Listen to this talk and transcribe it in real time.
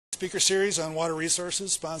speaker series on water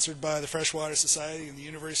resources sponsored by the Freshwater Society and the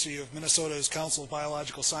University of Minnesota's Council of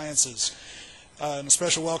Biological Sciences. And a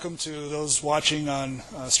special welcome to those watching on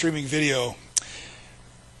streaming video.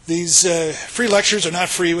 These free lectures are not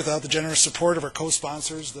free without the generous support of our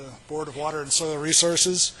co-sponsors, the Board of Water and Soil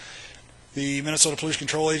Resources, the Minnesota Pollution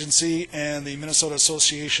Control Agency, and the Minnesota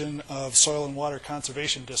Association of Soil and Water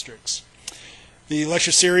Conservation Districts. The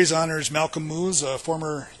lecture series honors Malcolm Moose, a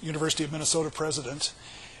former University of Minnesota president.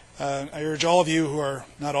 I urge all of you who are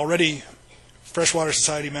not already Freshwater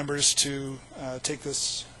Society members to take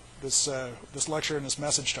this lecture and this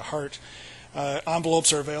message to heart.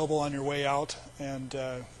 Envelopes are available on your way out, and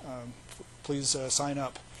please sign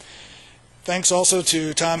up. Thanks also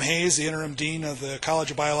to Tom Hayes, the interim dean of the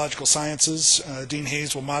College of Biological Sciences. Dean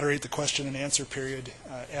Hayes will moderate the question and answer period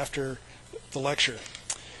after the lecture.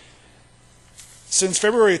 Since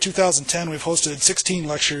February of 2010, we've hosted 16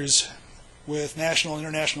 lectures with national and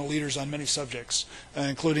international leaders on many subjects,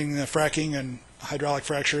 including fracking and hydraulic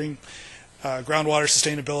fracturing, groundwater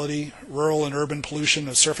sustainability, rural and urban pollution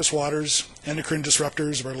of surface waters, endocrine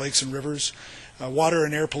disruptors of our lakes and rivers, water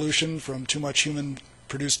and air pollution from too much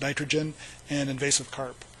human-produced nitrogen, and invasive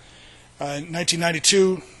carp. In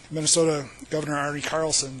 1992, Minnesota Governor Arne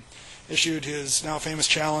Carlson issued his now famous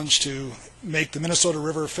challenge to make the Minnesota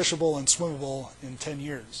River fishable and swimmable in 10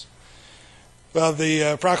 years. Well,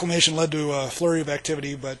 the proclamation led to a flurry of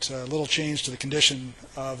activity, but little change to the condition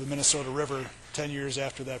of the Minnesota River 10 years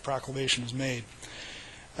after that proclamation was made.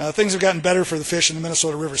 Things have gotten better for the fish in the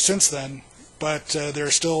Minnesota River since then, but there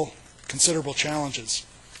are still considerable challenges.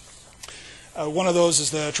 One of those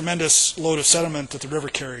is the tremendous load of sediment that the river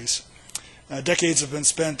carries. Decades have been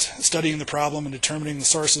spent studying the problem and determining the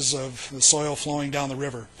sources of the soil flowing down the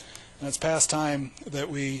river. And it's past time that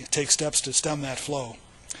we take steps to stem that flow.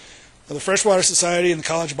 The Freshwater Society and the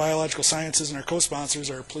College of Biological Sciences and our co-sponsors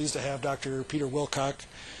are pleased to have Dr. Peter Wilcock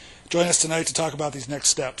join us tonight to talk about these next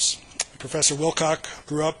steps. Professor Wilcock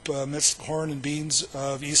grew up amidst the corn and beans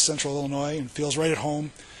of east central Illinois and feels right at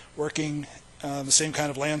home working the same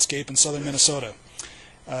kind of landscape in southern Minnesota.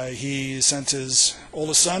 He sent his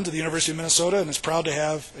oldest son to the University of Minnesota and is proud to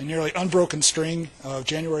have a nearly unbroken string of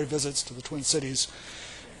January visits to the Twin Cities,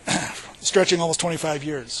 stretching almost 25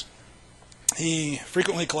 years. He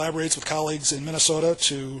frequently collaborates with colleagues in Minnesota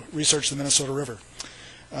to research the Minnesota River.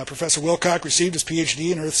 Professor Wilcock received his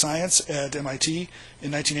PhD in earth science at MIT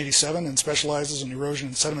in 1987 and specializes in erosion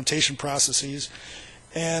and sedimentation processes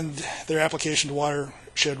and their application to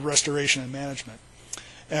watershed restoration and management.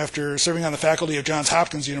 After serving on the faculty of Johns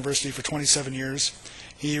Hopkins University for 27 years,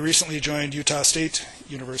 he recently joined Utah State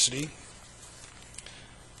University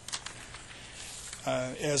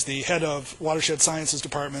as the head of Watershed Sciences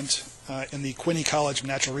Department in the Quinney College of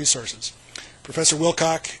Natural Resources. Professor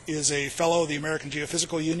Wilcock is a fellow of the American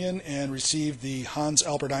Geophysical Union and received the Hans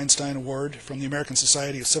Albert Einstein Award from the American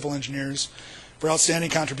Society of Civil Engineers for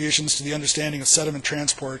outstanding contributions to the understanding of sediment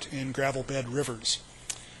transport in gravel bed rivers.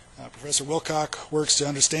 Professor Wilcock works to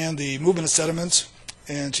understand the movement of sediments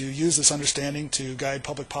and to use this understanding to guide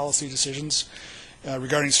public policy decisions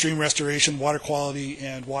regarding stream restoration, water quality,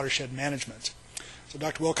 and watershed management. So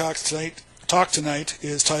Dr. Wilcock's talk tonight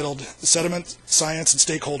is titled Sediment, Science, and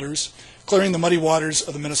Stakeholders, Clearing the Muddy Waters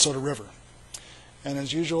of the Minnesota River. And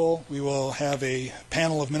as usual, we will have a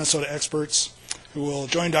panel of Minnesota experts who will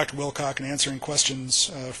join Dr. Wilcock in answering questions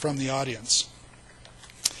from the audience.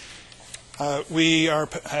 We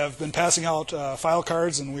have been passing out file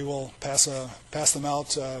cards, and we will pass them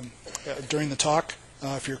out during the talk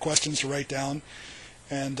for your questions to write down,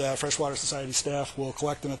 and Freshwater Society staff will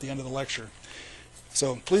collect them at the end of the lecture.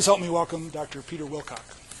 So please help me welcome Dr. Peter Wilcock.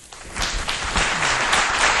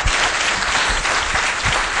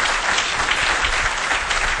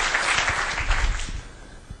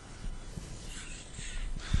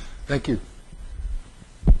 Thank you.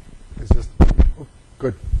 Is this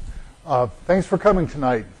good? Thanks for coming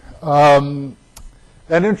tonight. That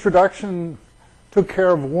introduction took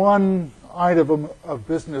care of one item of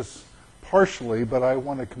business partially, but I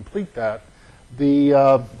want to complete that.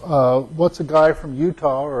 What's a guy from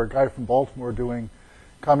Utah or a guy from Baltimore doing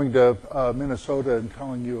coming to Minnesota and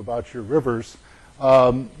telling you about your rivers?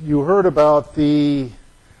 You heard about where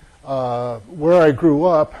I grew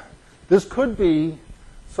up. This could be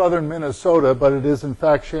southern Minnesota, but it is in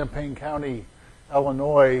fact Champaign County,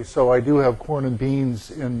 Illinois, so I do have corn and beans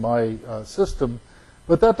in my system.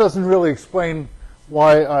 But that doesn't really explain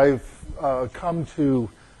why I've come to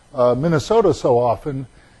Minnesota so often,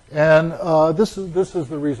 and this is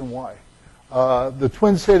the reason why. The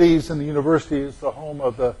Twin Cities and the university is the home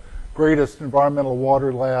of the greatest environmental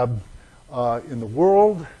water lab in the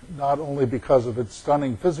world, not only because of its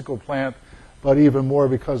stunning physical plant, but even more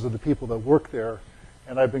because of the people that work there.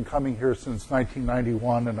 And I've been coming here since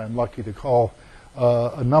 1991, and I'm lucky to call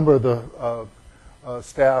a number of the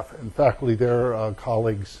staff and faculty there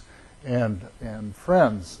colleagues and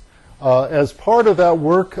friends. As part of that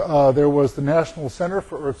work, there was the National Center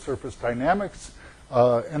for Earth Surface Dynamics,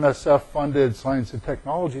 NSF-funded Science and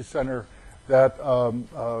Technology Center that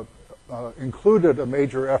included a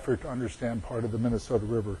major effort to understand part of the Minnesota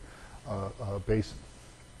River basin.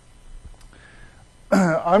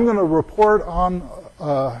 I'm going to report on,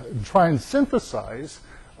 try and synthesize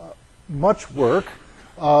much work,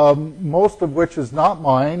 most of which is not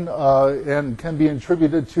mine and can be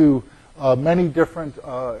attributed to many different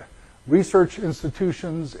research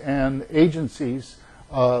institutions and agencies,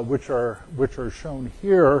 which are shown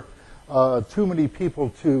here. Too many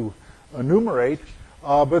people to enumerate,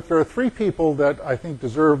 but there are three people that I think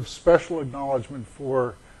deserve special acknowledgement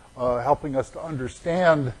for helping us to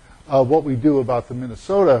understand what we do about the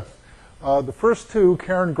Minnesota. The first two,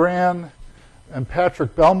 Karen Gran and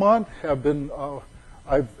Patrick Belmont, have been,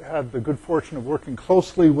 I've had the good fortune of working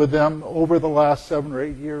closely with them over the last 7 or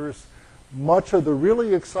 8 years. Much of the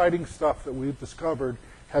really exciting stuff that we've discovered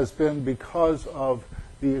has been because of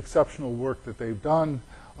the exceptional work that they've done.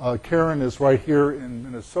 Karen is right here in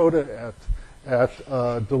Minnesota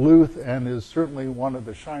at Duluth and is certainly one of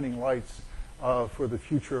the shining lights for the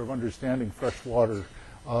future of understanding fresh water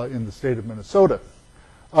in the state of Minnesota.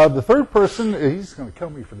 The third person, he's going to kill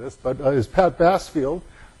me for this, but is Pat Bassfield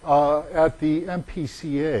at the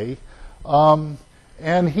MPCA.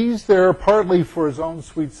 And he's there partly for his own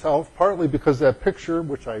sweet self, partly because that picture,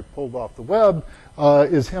 which I pulled off the web,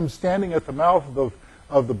 is him standing at the mouth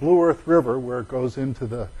of the Blue Earth River, where it goes into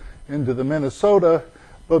the Minnesota,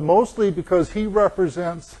 but mostly because he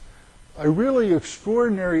represents a really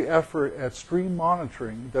extraordinary effort at stream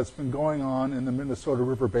monitoring that's been going on in the Minnesota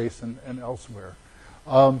River Basin and elsewhere.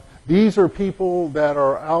 These are people that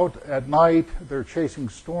are out at night, they're chasing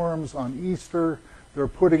storms on Easter, they're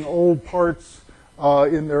putting old parts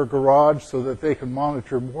in their garage so that they can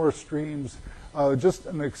monitor more streams. Just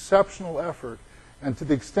an exceptional effort. And to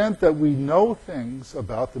the extent that we know things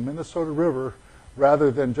about the Minnesota River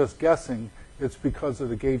rather than just guessing, it's because of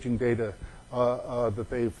the gauging data that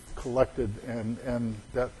they've collected, and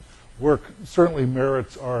that work certainly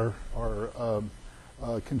merits our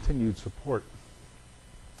continued support.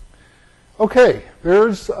 Okay,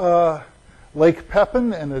 there's Lake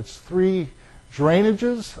Pepin and its 3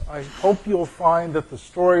 drainages. I hope you'll find that the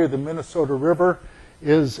story of the Minnesota River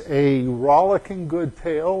is a rollicking good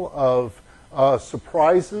tale of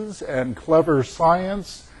surprises and clever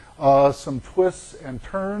science, some twists and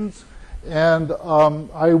turns, and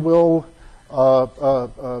I will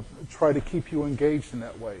try to keep you engaged in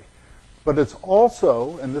that way. But it's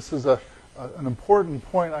also, and this is an important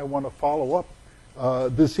point I want to follow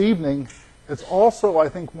up this evening, it's also, I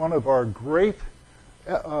think, one of our great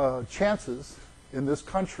chances in this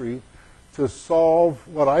country to solve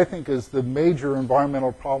what I think is the major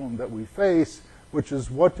environmental problem that we face, which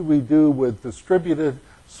is what do we do with distributed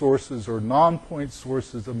sources or non-point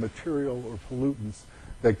sources of material or pollutants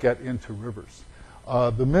that get into rivers.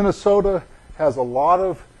 The Minnesota has a lot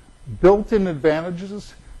of built-in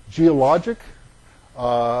advantages. Geologic,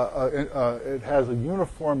 it has a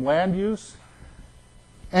uniform land use,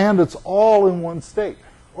 and it's all in one state,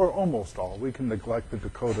 or almost all. We can neglect the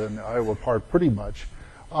Dakota and the Iowa part pretty much.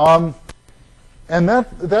 And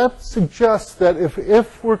that suggests that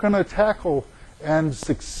if we're going to tackle and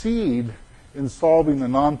succeed in solving the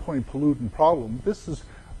non-point pollutant problem, this is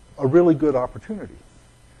a really good opportunity.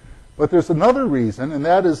 But there's another reason, and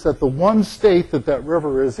that is that the one state that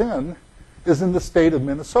river is in the state of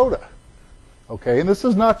Minnesota. Okay, and this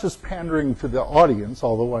is not just pandering to the audience,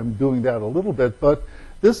 although I'm doing that a little bit, but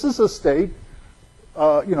this is a state,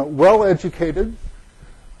 well-educated,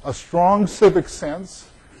 a strong civic sense,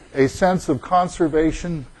 a sense of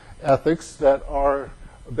conservation ethics that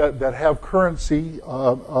have currency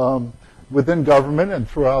within government and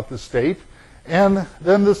throughout the state. And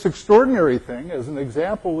then this extraordinary thing, as an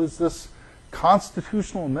example, is this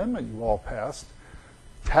constitutional amendment you all passed,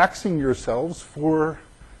 taxing yourselves for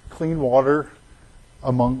clean water,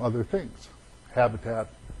 among other things, habitat,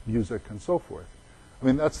 music, and so forth. I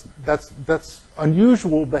mean, that's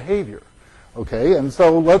unusual behavior, okay? And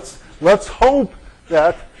so let's hope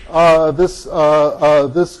that this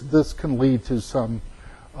can lead to some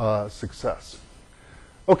success.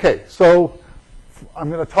 Okay, so I'm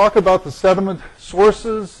going to talk about the sediment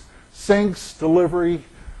sources, sinks, delivery,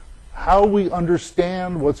 how we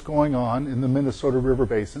understand what's going on in the Minnesota River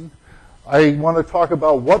Basin. I want to talk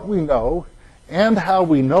about what we know and how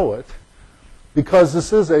we know it, because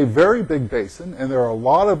this is a very big basin and there are a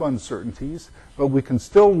lot of uncertainties, but we can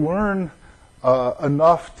still learn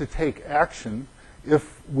enough to take action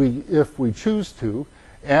if we choose to,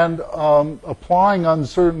 and applying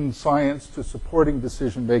uncertain science to supporting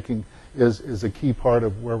decision making is a key part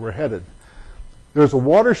of where we're headed. There's a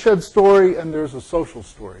watershed story and there's a social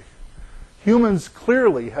story. Humans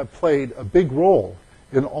clearly have played a big role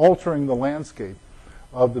in altering the landscape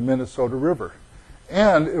of the Minnesota River.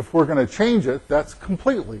 And if we're going to change it, that's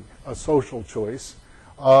completely a social choice.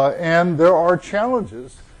 And there are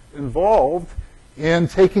challenges involved in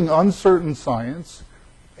taking uncertain science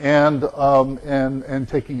and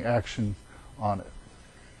taking action on it.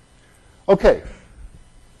 Okay,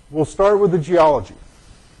 we'll start with the geology.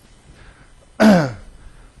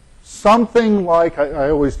 Something like, I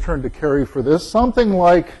always turn to Carrie for this, something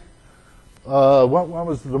like, when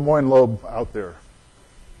was the Des Moines lobe out there?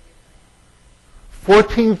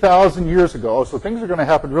 14,000 years ago. So things are going to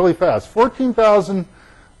happen really fast. 14,000,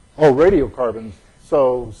 radiocarbons.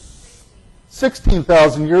 So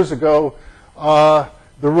 16,000 years ago, the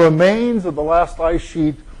remains of the last ice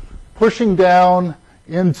sheet pushing down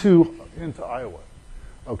into Iowa,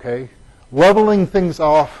 okay? Leveling things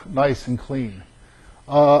off nice and clean.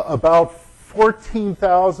 About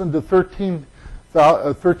 14,000 to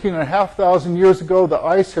 13,500 years ago, the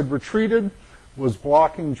ice had retreated, was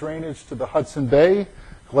blocking drainage to the Hudson Bay.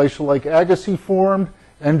 Glacial Lake Agassiz formed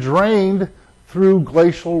and drained through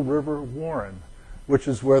Glacial River Warren, which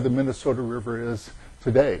is where the Minnesota River is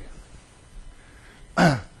today.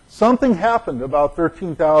 Something happened about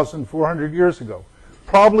 13,400 years ago,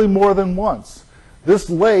 probably more than once. This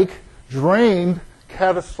lake drained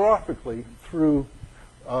catastrophically through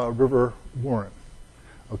River Warren,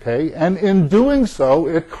 okay? And in doing so,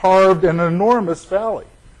 it carved an enormous valley,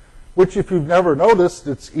 which if you've never noticed,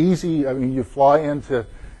 it's easy. I mean, you fly into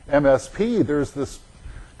MSP, there's this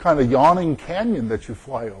kind of yawning canyon that you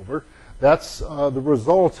fly over. That's the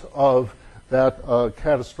result of that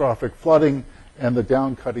catastrophic flooding and the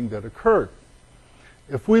downcutting that occurred.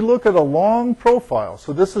 If we look at a long profile,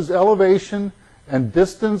 so this is elevation and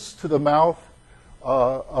distance to the mouth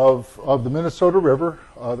of the Minnesota River,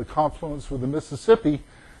 the confluence with the Mississippi,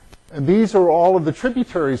 and these are all of the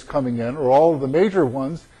tributaries coming in, or all of the major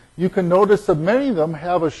ones, you can notice that many of them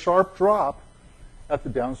have a sharp drop at the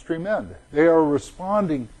downstream end. They are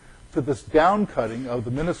responding to this downcutting of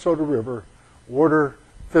the Minnesota River, order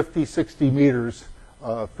 50, 60 meters,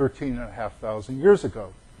 13,500 years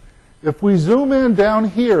ago. If we zoom in down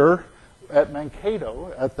here at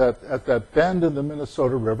Mankato, at that bend in the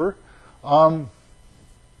Minnesota River,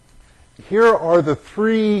 here are the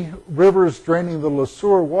three rivers draining the Le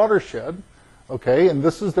Sueur watershed, okay, and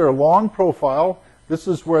this is their long profile. This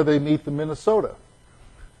is where they meet the Minnesota.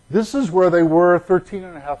 This is where they were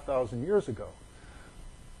 13,500 years ago.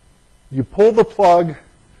 You pull the plug,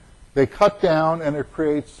 they cut down, and it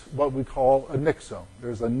creates what we call a nick zone.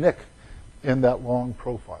 There's a nick in that long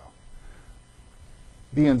profile.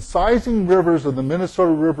 The incising rivers of the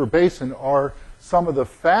Minnesota River Basin are some of the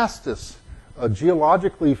fastest,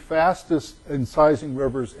 geologically fastest incising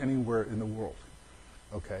rivers anywhere in the world.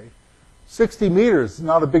 Okay? 60 meters is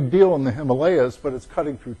not a big deal in the Himalayas, but it's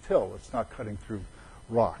cutting through till. It's not cutting through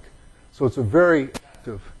rock. So it's a very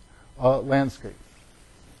active landscape.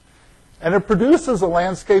 And it produces a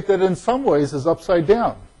landscape that in some ways is upside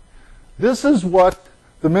down. This is what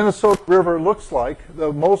the Minnesota River looks like,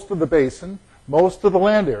 most of the basin, most of the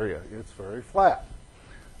land area. It's very flat.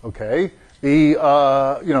 Okay? There's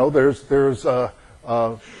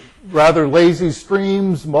rather lazy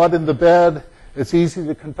streams, mud in the bed. It's easy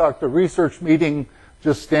to conduct a research meeting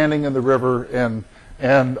just standing in the river and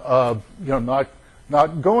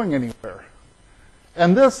not going anywhere.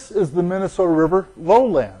 And this is the Minnesota River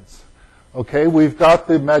lowlands. Okay, we've got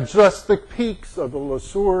the majestic peaks of the Le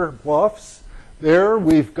Sueur bluffs there.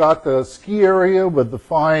 We've got the ski area with the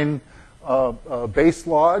fine base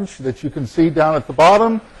lodge that you can see down at the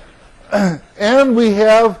bottom. And we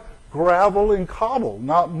have gravel and cobble,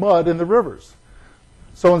 not mud in the rivers.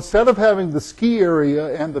 So instead of having the ski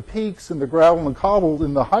area and the peaks and the gravel and cobble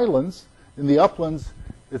in the highlands, in the uplands,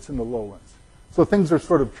 it's in the lowlands. So things are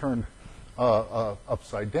sort of turned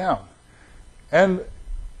upside down. And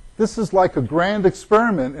this is like a grand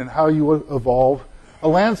experiment in how you evolve a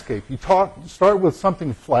landscape. You start with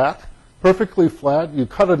something flat, perfectly flat. You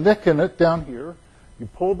cut a nick in it down here. You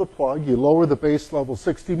pull the plug. You lower the base level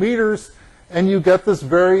 60 meters. And you get this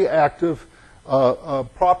very active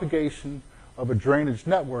propagation of a drainage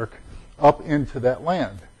network up into that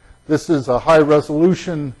land. This is a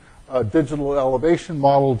high-resolution digital elevation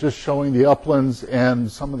model just showing the uplands and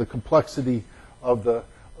some of the complexity of the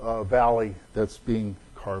valley that's being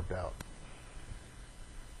carved out.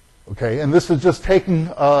 Okay, and this is just taking,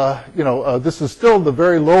 this is still the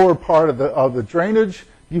very lower part of the drainage.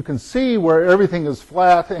 You can see where everything is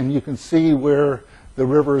flat, and you can see where the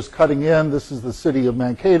river is cutting in. This is the city of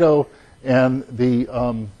Mankato and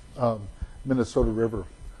the Minnesota River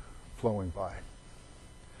flowing by.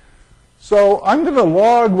 So I'm going to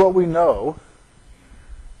log what we know,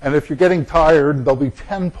 and if you're getting tired, there'll be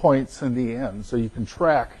 10 points in the end, so you can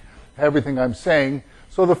track everything I'm saying.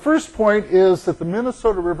 So the first point is that the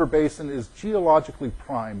Minnesota River Basin is geologically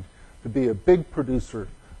primed to be a big producer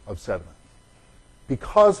of sediment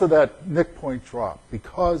because of that Nick Point drop,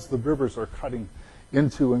 because the rivers are cutting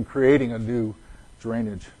into and creating a new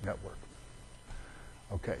drainage network.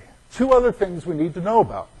 Okay, two other things we need to know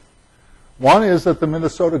about. One is that the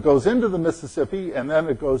Minnesota goes into the Mississippi and then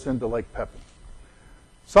it goes into Lake Pepin.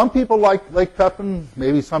 Some people like Lake Pepin,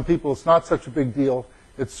 maybe some people it's not such a big deal.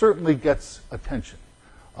 It certainly gets attention.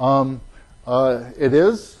 It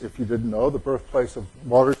is, if you didn't know, the birthplace of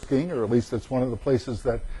water skiing, or at least it's one of the places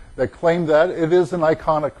that claim that. It is an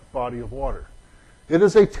iconic body of water. It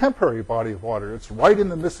is a temporary body of water. It's right in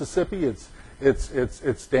the Mississippi. It's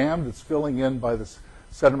dammed. It's filling in by this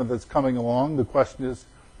sediment that's coming along. The question is,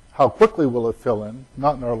 how quickly will it fill in?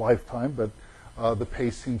 Not in our lifetime, but the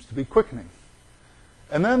pace seems to be quickening.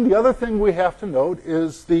 And then the other thing we have to note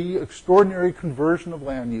is the extraordinary conversion of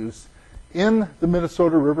land use in the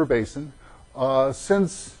Minnesota River Basin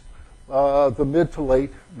since the mid to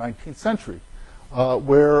late 19th century,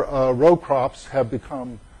 where row crops have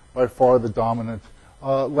become by far the dominant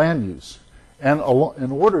land use. And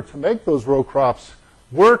in order to make those row crops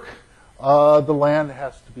work, the land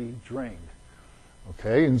has to be drained.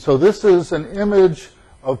 Okay, and so this is an image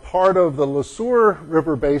of part of the Le Sueur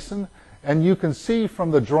River Basin, and you can see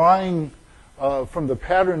from the drying, from the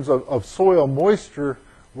patterns of soil moisture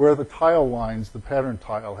where the tile lines, the pattern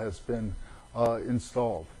tile, has been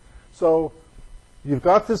installed. So you've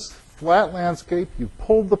got this flat landscape, you've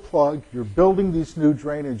pulled the plug, you're building these new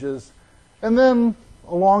drainages, and then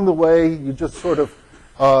along the way you just sort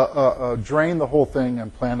of drain the whole thing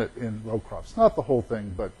and plant it in row crops. Not the whole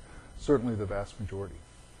thing, but certainly the vast majority.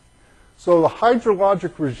 So the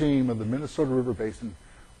hydrologic regime of the Minnesota River Basin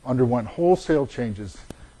underwent wholesale changes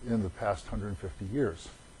in the past 150 years.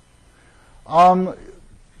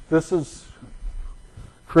 This has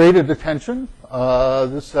created attention.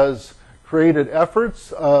 This has created efforts.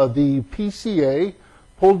 The PCA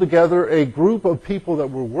pulled together a group of people that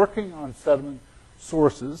were working on sediment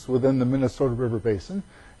sources within the Minnesota River Basin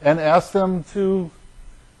and asked them to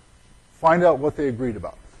find out what they agreed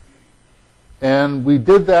about. And we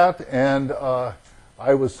did that, and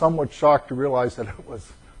I was somewhat shocked to realize that it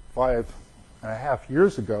was 5.5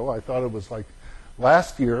 years ago. I thought it was like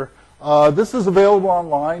last year. This is available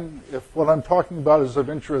online. If what I'm talking about is of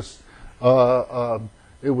interest,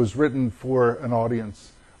 it was written for an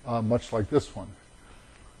audience much like this one.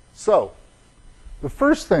 So, the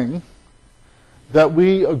first thing that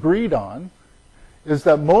we agreed on is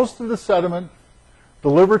that most of the sediment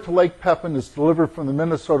delivered to Lake Pepin is delivered from the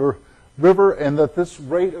Minnesota River, and that this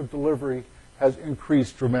rate of delivery has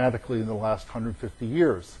increased dramatically in the last 150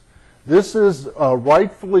 years. This is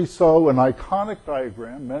rightfully so an iconic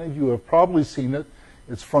diagram. Many of you have probably seen it.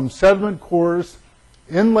 It's from sediment cores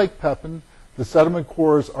in Lake Pepin. The sediment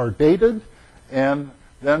cores are dated, and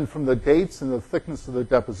then from the dates and the thickness of the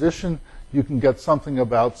deposition, you can get something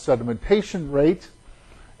about sedimentation rate.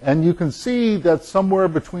 And you can see that somewhere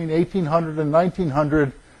between 1800 and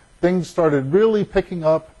 1900, things started really picking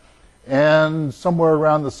up, and somewhere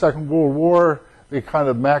around the Second World War, they kind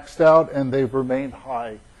of maxed out, and they've remained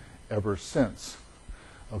high ever since.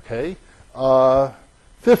 Okay?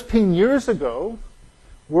 15 years ago,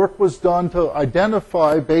 work was done to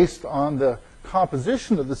identify, based on the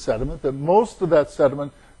composition of the sediment, that most of that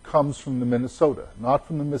sediment comes from the Minnesota, not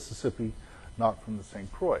from the Mississippi, not from the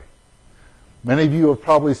St. Croix. Many of you have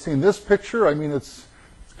probably seen this picture. I mean, it's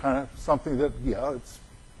kind of something that, yeah, it's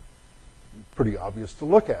pretty obvious to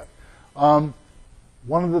look at.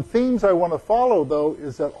 One of the themes I want to follow, though,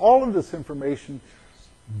 is that all of this information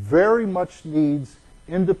very much needs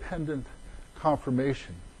independent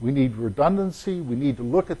confirmation. We need redundancy. We need to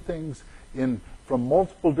look at things from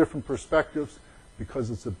multiple different perspectives, because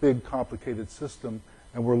it's a big, complicated system,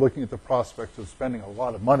 and we're looking at the prospect of spending a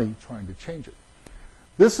lot of money trying to change it.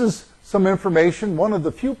 This is some information, one of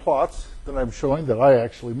the few plots that I'm showing that I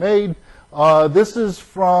actually made. This is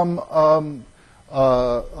from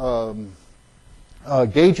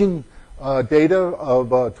gauging data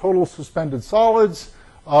of total suspended solids.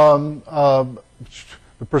 the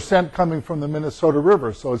percent coming from the Minnesota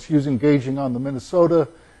River. So it's using gauging on the Minnesota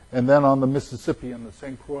and then on the Mississippi and the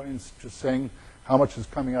St. Croix, just saying how much is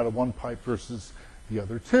coming out of one pipe versus the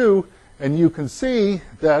other two. And you can see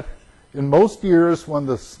that in most years when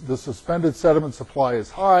the suspended sediment supply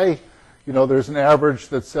is high, there's an average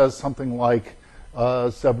that says something like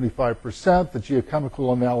 75%. The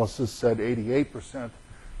geochemical analysis said 88%.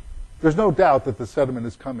 There's no doubt that the sediment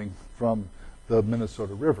is coming from the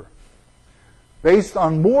Minnesota River. Based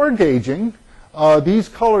on more gauging, these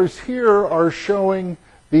colors here are showing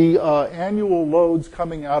the annual loads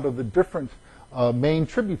coming out of the different main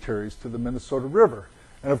tributaries to the Minnesota River.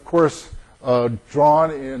 And of course,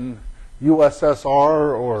 drawn in USSR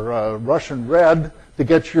or Russian red to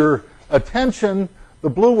get your attention, the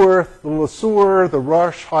Blue Earth, the Le Sueur, the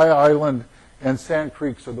Rush, High Island, and Sand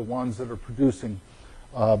Creeks are the ones that are producing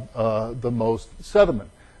the most sediment.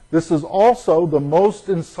 This is also the most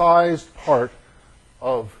incised part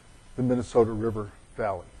of the Minnesota River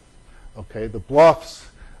Valley. Okay, the bluffs,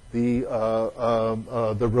 the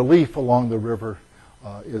relief along the river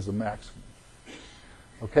is a maximum.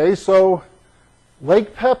 Okay, so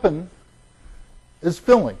Lake Pepin is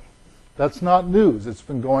filling. That's not news. It's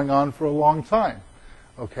been going on for a long time.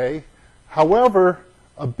 Okay, however,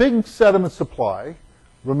 a big sediment supply.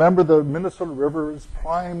 Remember, the Minnesota River is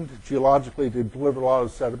primed geologically to deliver a lot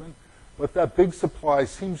of sediment, but that big supply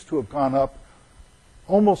seems to have gone up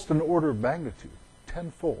almost an order of magnitude,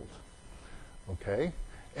 tenfold. Okay,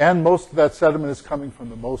 and most of that sediment is coming from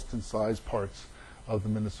the most incised parts of the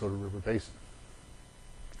Minnesota River Basin.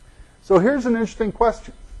 So here's an interesting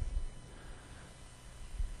question.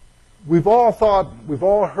 We've all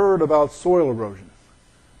heard about soil erosion.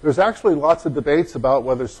 There's actually lots of debates about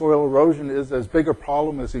whether soil erosion is as big a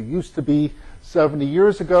problem as it used to be 70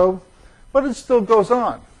 years ago, but it still goes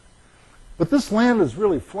on. But this land is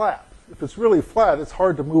really flat. If it's really flat, it's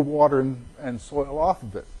hard to move water and soil off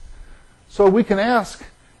of it. So we can ask,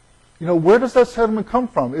 where does that sediment come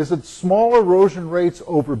from? Is it small erosion rates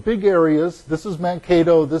over big areas? This is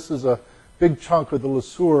Mankato. This is a big chunk of the Le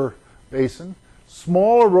Sueur Basin.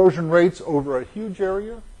 Small erosion rates over a huge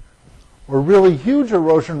area, or really huge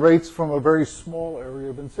erosion rates from a very small area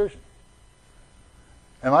of incision.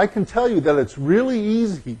 And I can tell you that it's really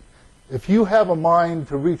easy, if you have a mind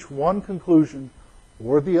to reach one conclusion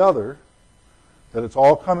or the other, that it's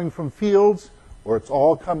all coming from fields or it's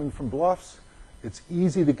all coming from bluffs. It's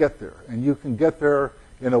easy to get there, and you can get there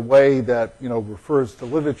in a way that refers to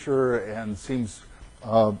literature and seems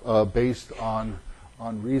based on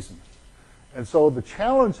reason. And so the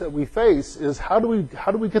challenge that we face is how do we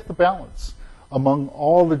get the balance among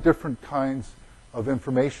all the different kinds of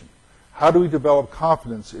information? How do we develop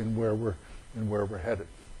confidence in where we're headed?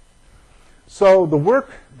 So the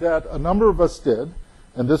work that a number of us did,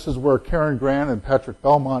 and this is where Karen Grant and Patrick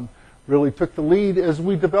Belmont really took the lead, is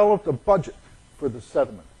we developed a budget for the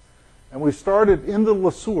sediment. And we started in the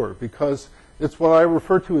Le Sueur because it's what I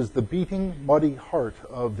refer to as the beating, muddy heart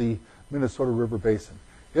of the Minnesota River Basin.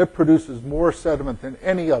 It produces more sediment than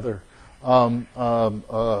any other of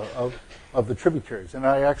the tributaries. And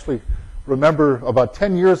I actually remember about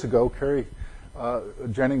 10 years ago, Carrie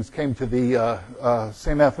Jennings came to the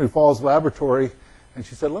St. Anthony Falls laboratory, and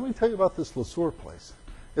she said, "Let me tell you about this Le Sueur place.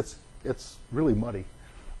 It's really muddy."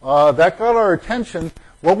 That got our attention.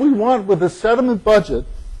 What we want with the sediment budget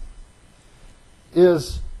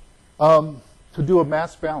is to do a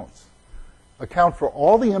mass balance, account for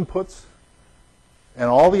all the inputs and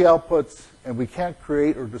all the outputs, and we can't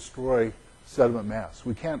create or destroy sediment mass.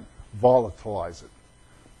 We can't volatilize it.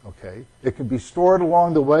 Okay? It can be stored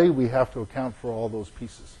along the way. We have to account for all those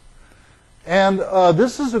pieces. And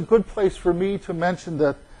this is a good place for me to mention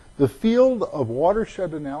that the field of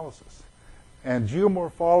watershed analysis and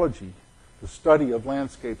geomorphology, the study of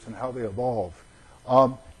landscapes and how they evolve,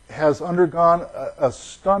 has undergone a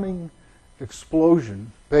stunning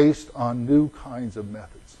explosion based on new kinds of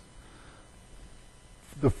methods.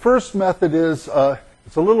 The first method is,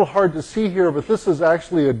 it's a little hard to see here, but this is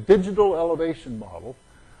actually a digital elevation model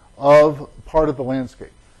of part of the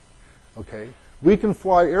landscape. Okay? We can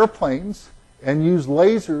fly airplanes and use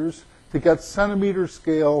lasers to get centimeter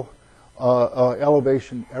scale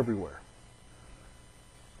elevation everywhere.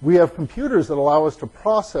 We have computers that allow us to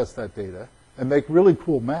process that data and make really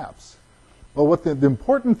cool maps. But what the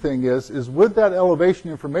important thing is with that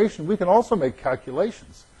elevation information, we can also make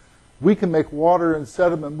calculations. We can make water and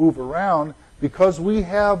sediment move around because we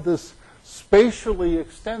have this spatially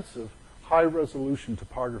extensive high-resolution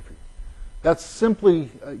topography. That's simply,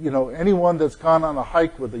 anyone that's gone on a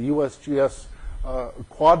hike with a USGS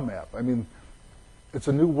quad map, I mean, it's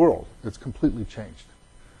a new world. It's completely changed.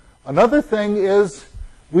 Another thing is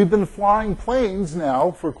we've been flying planes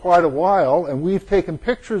now for quite a while, and we've taken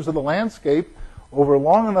pictures of the landscape over a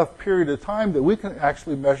long enough period of time that we can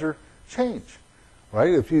actually measure change,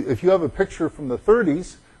 right? If you have a picture from the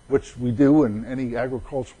 30s, which we do in any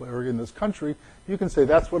agricultural area in this country, you can say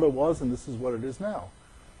that's what it was and this is what it is now.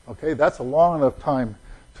 Okay, that's a long enough time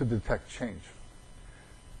to detect change.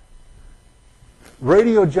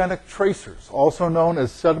 Radiogenic tracers, also known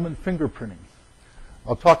as sediment fingerprinting.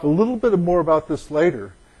 I'll talk a little bit more about this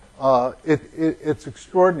later. It's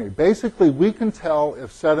extraordinary. Basically, we can tell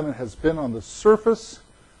if sediment has been on the surface,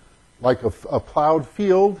 like a plowed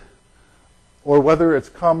field, or whether it's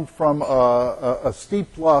come from a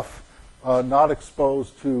steep bluff not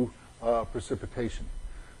exposed to precipitation.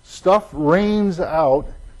 Stuff rains out,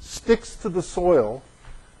 sticks to the soil,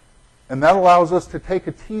 and that allows us to take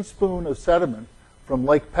a teaspoon of sediment from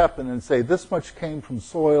Lake Pepin and say this much came from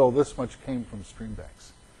soil, this much came from stream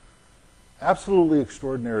banks. Absolutely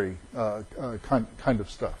extraordinary kind of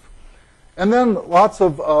stuff. And then lots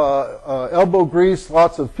of elbow grease,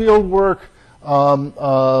 lots of field work.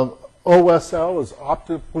 OSL is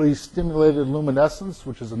optically stimulated luminescence,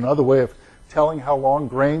 which is another way of telling how long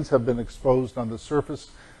grains have been exposed on the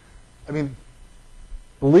surface. I mean,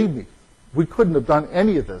 believe me, we couldn't have done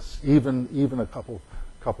any of this even a couple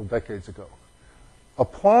decades ago.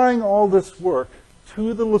 Applying all this work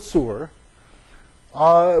to the LeSueur,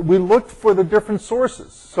 we looked for the different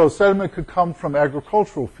sources. So sediment could come from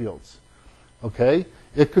agricultural fields. Okay?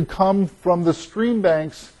 It could come from the stream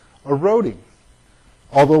banks eroding.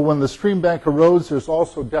 Although when the stream bank erodes, there's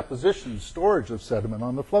also deposition, storage of sediment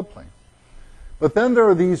on the floodplain. But then there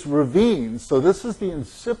are these ravines. So this is the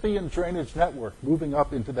incipient drainage network moving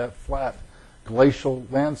up into that flat glacial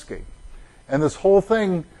landscape. And this whole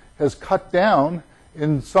thing has cut down,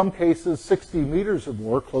 in some cases, 60 meters or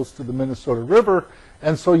more, close to the Minnesota River.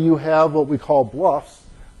 And so you have what we call bluffs,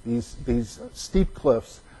 these steep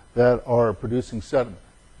cliffs that are producing sediment.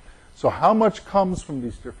 So how much comes from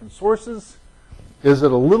these different sources? Is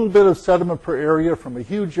it a little bit of sediment per area from a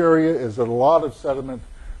huge area? Is it a lot of sediment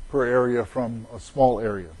per area from a small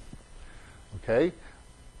area? Okay.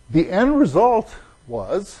 The end result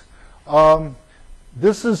was,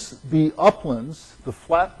 this is the uplands, the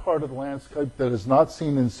flat part of the landscape that is not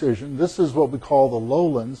seen incision. This is what we call the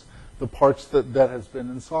lowlands, the parts that has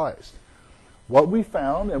been incised. What we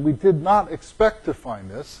found, and we did not expect to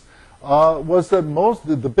find this, was that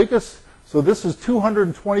the biggest, so this is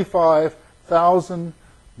 225,000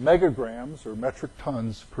 megagrams or metric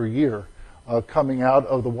tons per year coming out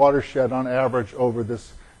of the watershed on average over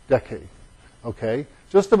this decade. Okay,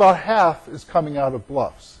 just about half is coming out of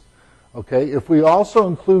bluffs. Okay, if we also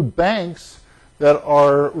include banks that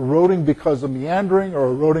are eroding because of meandering or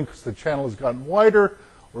eroding because the channel has gotten wider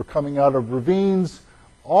or coming out of ravines,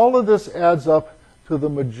 all of this adds up to the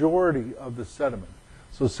majority of the sediment.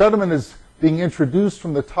 So sediment is being introduced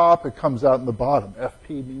from the top, it comes out in the bottom.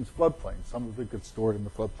 FP means floodplain. Some of it gets stored in the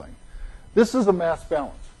floodplain. This is a mass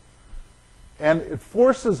balance. And it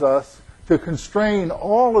forces us to constrain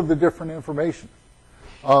all of the different information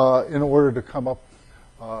in order to come up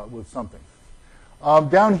with something.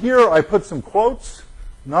 Down here, I put some quotes.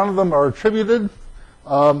 None of them are attributed.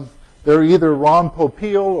 They're either Ron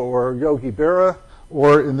Popeil or Yogi Berra,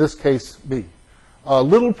 or in this case, me.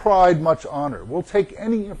 Little pride, much honor. We'll take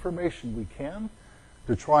any information we can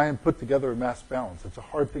to try and put together a mass balance. It's a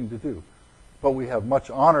hard thing to do. But we have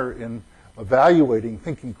much honor in evaluating,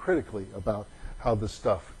 thinking critically about how this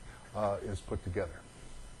stuff is put together.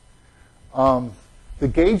 The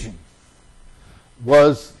gauging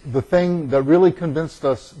was the thing that really convinced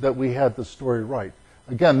us that we had the story right.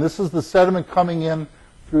 Again, this is the sediment coming in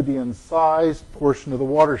through the incised portion of the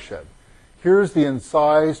watershed. Here's the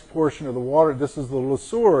incised portion of the water. This is the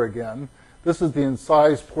LeSueur again. This is the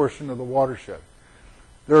incised portion of the watershed.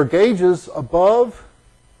 There are gauges above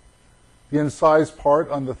the incised part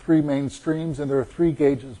on the three main streams, and there are 3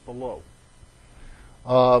 gauges below.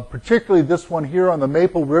 Particularly this one here on the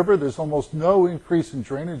Maple River, there's almost no increase in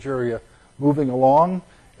drainage area moving along.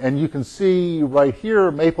 And you can see right here,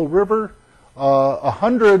 Maple River,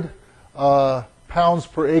 100 pounds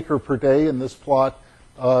per acre per day in this plot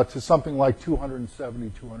to something like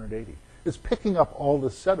 270, 280. It's picking up all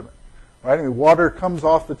this sediment, right? I mean, water comes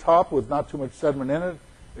off the top with not too much sediment in it.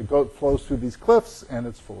 It flows through these cliffs, and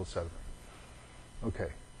it's full of sediment. Okay.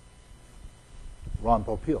 Ron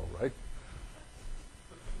Popeil, right?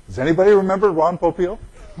 Does anybody remember Ron Popeil?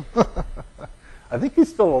 I think he's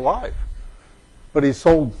still alive, but he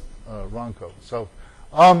sold Ronco. So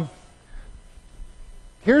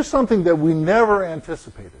here's something that we never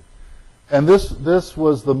anticipated, and this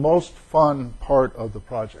was the most fun part of the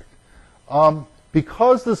project.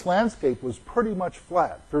 Because this landscape was pretty much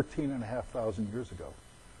flat 13,500 years ago,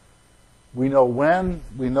 we know when,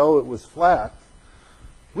 we know it was flat,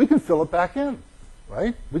 we can fill it back in,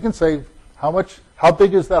 right? We can say how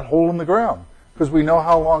big is that hole in the ground? Because we know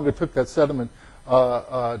how long it took that sediment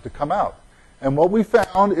to come out. And what we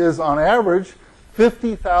found is, on average,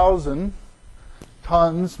 50,000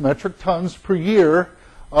 tons, metric tons per year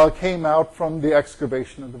came out from the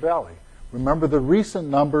excavation of the valley. Remember, the recent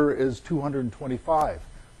number is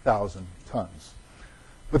 225,000 tons.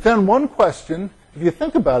 But then one question, if you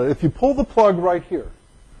think about it, if you pull the plug right here,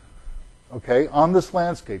 okay, on this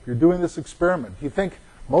landscape, you're doing this experiment, do you think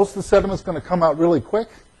most of the sediment's going to come out really quick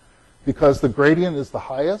because the gradient is the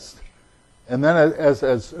highest? And then as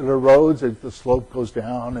it erodes, the slope goes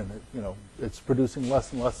down and it's producing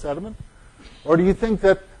less and less sediment? Or do you think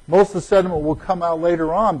that most of the sediment will come out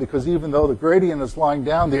later on because even though the gradient is lying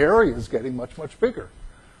down, the area is getting much, much bigger,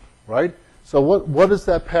 right? So what does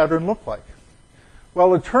that pattern look like?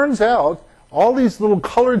 Well, it turns out all these little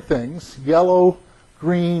colored things, yellow,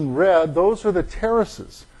 green, red, those are the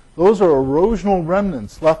terraces. Those are erosional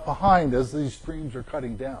remnants left behind as these streams are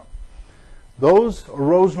cutting down. Those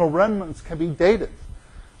erosional remnants can be dated.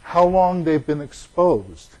 How long they've been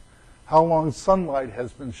exposed, how long sunlight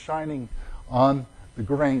has been shining on the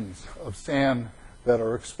grains of sand that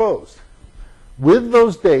are exposed. With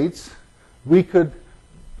those dates, we could,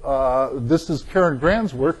 this is Karen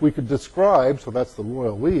Grand's work, we could describe, so that's the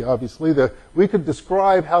royal we, obviously, we could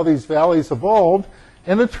describe how these valleys evolved,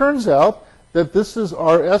 and it turns out that this is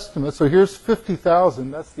our estimate. So here's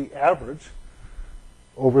 50,000, that's the average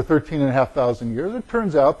over 13,500 years. It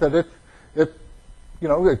turns out that it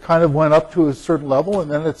kind of went up to a certain level, and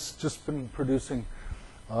then it's just been producing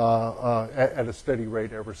at a steady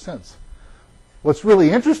rate ever since. What's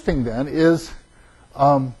really interesting then is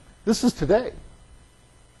this is today.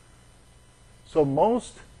 So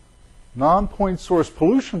most non-point source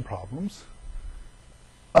pollution problems,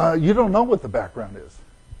 you don't know what the background is.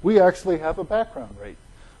 We actually have a background rate,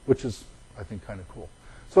 which is, I think, kind of cool.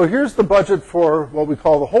 So here's the budget for what we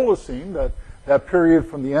call the Holocene, that period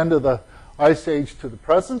from the end of the Ice Age to the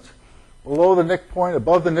present. Below the Nick point,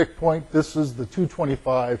 above the Nick point, this is the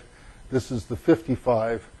 225, this is the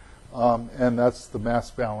 55, and that's the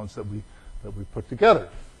mass balance that we put together.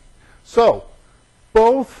 So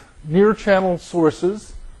both near channel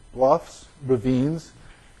sources, bluffs, ravines,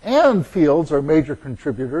 and fields are major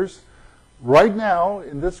contributors. Right now,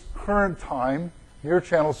 in this current time, near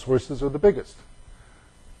channel sources are the biggest.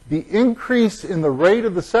 The increase in the rate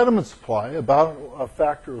of the sediment supply, about a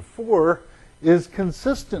factor of 4, is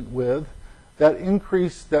consistent with that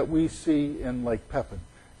increase that we see in Lake Pepin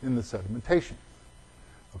in the sedimentation.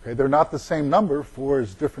 Okay, they're not the same number. 4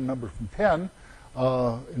 is a different number from 10.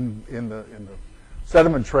 In the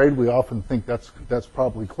sediment trade, we often think that's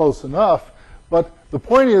probably close enough. But the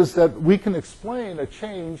point is that we can explain a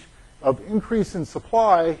change of increase in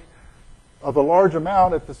supply of a large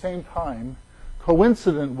amount at the same time,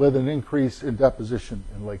 coincident with an increase in deposition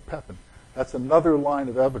in Lake Pepin. That's another line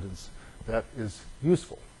of evidence that is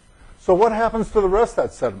useful. So what happens to the rest of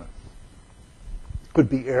that sediment? Could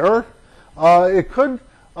be air. It could.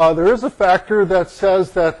 There is a factor that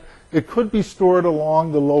says that it could be stored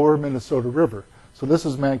along the lower Minnesota River. So this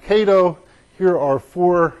is Mankato. Here are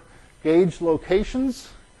 4 gauge locations.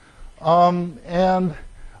 Remember,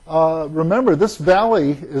 this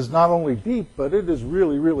valley is not only deep, but it is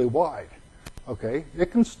really, really wide. Okay,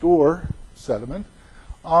 it can store sediment.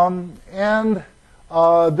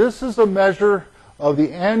 This is a measure of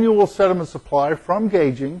the annual sediment supply from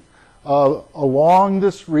gauging along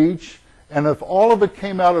this reach. And if all of it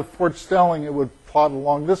came out of Fort Snelling, it would plot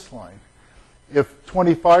along this line. If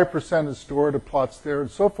 25% is stored, it plots there and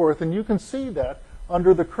so forth. And you can see that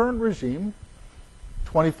under the current regime,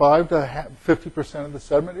 25 to 50% of the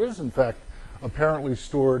sediment is, in fact, apparently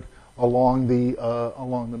stored along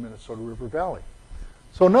the Minnesota River Valley.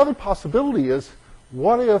 So another possibility is,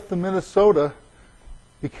 what if the Minnesota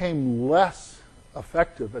became less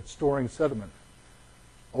effective at storing sediment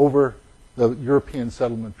over the European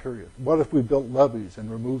settlement period? What if we built levees and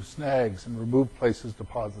removed snags and removed places to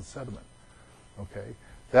deposit sediment? Okay,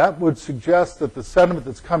 that would suggest that the sediment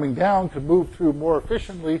that's coming down could move through more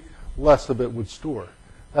efficiently, less of it would store.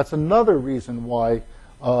 That's another reason why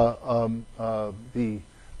the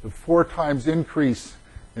 4 times increase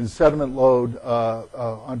in sediment load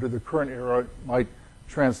under the current era might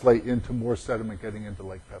translate into more sediment getting into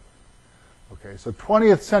Lake Pepin. Okay, so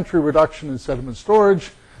 20th century reduction in sediment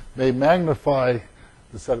storage may magnify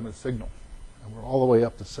the sediment signal. And we're all the way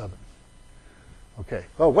up to 7. Okay,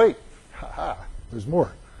 oh wait, there's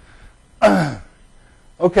more.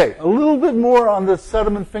 Okay, a little bit more on this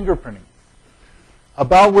sediment fingerprinting,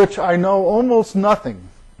 about which I know almost nothing,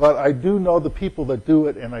 but I do know the people that do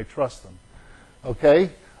it, and I trust them.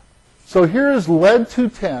 Okay, so here is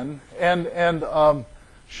lead-210, and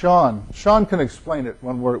Sean can explain it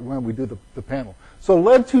when we do the panel. So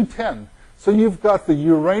lead-210. So you've got the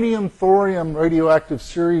uranium-thorium radioactive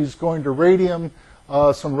series going to radium.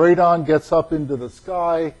 Some radon gets up into the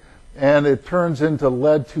sky, and it turns into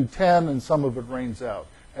lead-210, and some of it rains out.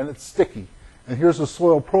 And it's sticky. And here's a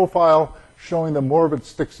soil profile showing that more of it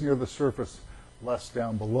sticks near the surface, less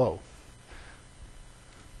down below.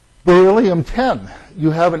 Beryllium-10.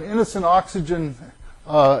 You have an innocent oxygen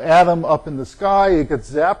atom up in the sky. It gets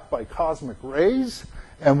zapped by cosmic rays.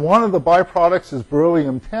 And one of the byproducts is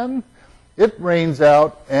beryllium-10. It rains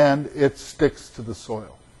out, and it sticks to the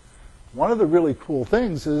soil. One of the really cool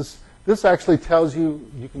things is this actually tells you,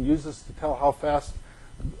 you can use this to tell how fast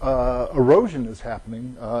erosion is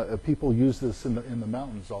happening. People use this in the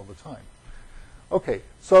mountains all the time. Okay,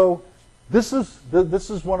 so this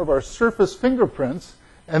is one of our surface fingerprints.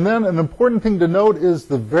 And then an important thing to note is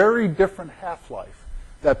the very different half-life,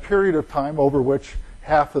 that period of time over which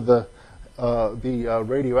half of the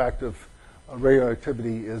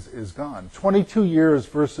radioactivity is gone. 22 years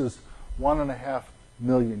versus 1.5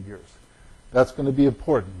 million years. That's going to be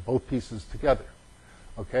important, both pieces together.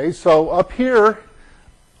 Okay, so up here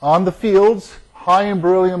on the fields, high in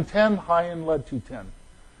beryllium-10, high in lead-210,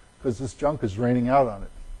 because this junk is raining out on it.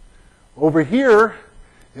 Over here,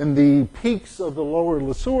 in the peaks of the lower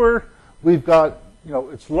Lesueur, we've got,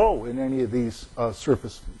 it's low in any of these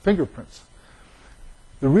surface fingerprints.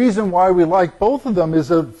 The reason why we like both of them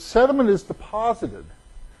is if sediment is deposited.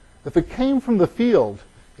 If it came from the field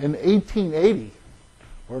in 1880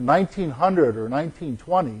 or 1900 or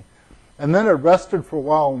 1920, and then it rested for a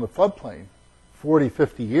while in the floodplain, 40,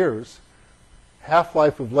 50 years,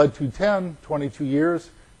 half-life of lead-210, 22 years,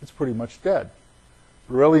 it's pretty much dead.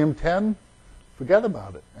 Beryllium-10, forget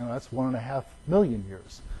about it. That's 1.5 million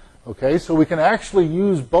years. Okay, so we can actually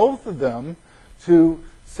use both of them to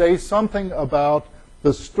say something about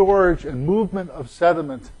the storage and movement of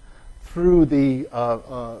sediment through the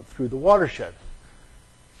watershed.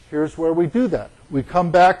 Here's where we do that. We come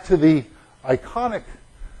back to the iconic,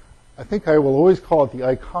 I think I will always call it the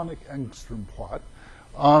iconic Engstrom plot.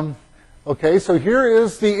 Okay, so here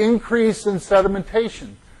is the increase in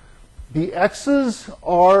sedimentation. The X's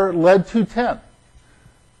are lead-210.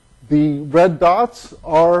 The red dots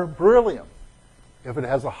are beryllium. If it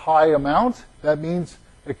has a high amount, that means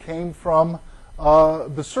it came from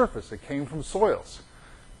the surface. It came from soils.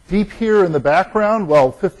 Deep here in the background,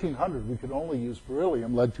 well, 1500, we could only use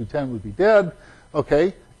beryllium. Lead-210 would be dead.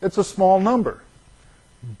 Okay, it's a small number.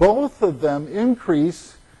 Both of them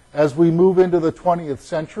increase as we move into the 20th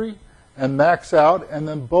century and max out, and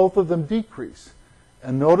then both of them decrease.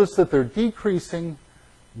 And notice that they're decreasing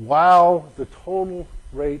while the total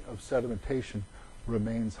rate of sedimentation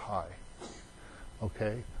remains high.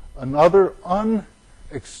 Okay, another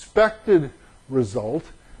unexpected result,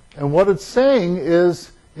 and what it's saying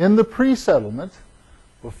is in the pre-settlement,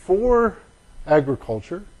 before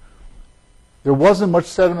agriculture, there wasn't much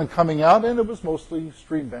sediment coming out, and it was mostly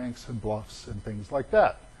stream banks and bluffs and things like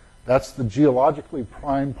that. That's the geologically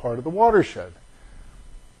prime part of the watershed.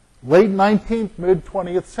 Late 19th, mid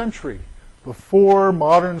 20th century, before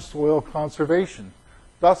modern soil conservation,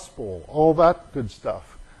 Dust Bowl, all that good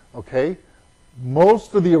stuff. Okay,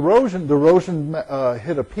 most of the erosion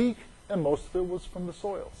hit a peak, and most of it was from the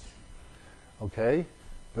soils. Okay,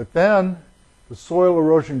 but then the soil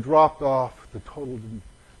erosion dropped off, the total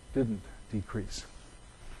didn't decrease.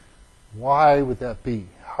 Why would that be?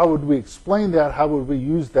 How would we explain that? How would we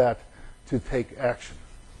use that to take action?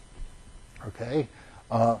 Okay,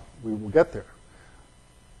 we will get there.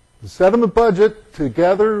 The sediment budget,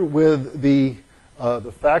 together with the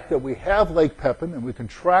fact that we have Lake Pepin and we can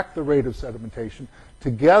track the rate of sedimentation,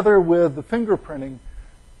 together with the fingerprinting,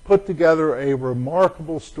 put together a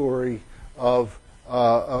remarkable story of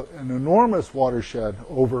an enormous watershed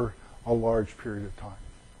over a large period of time.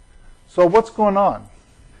 So what's going on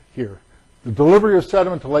here? The delivery of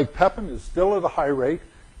sediment to Lake Pepin is still at a high rate,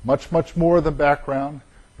 much, much more than background,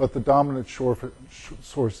 but the dominant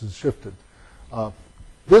source is shifted.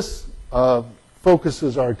 This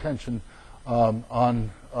focuses our attention on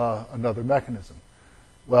another mechanism.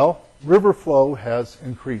 Well, river flow has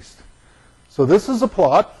increased. So this is a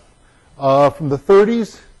plot from the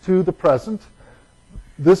 30s to the present.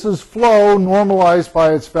 This is flow normalized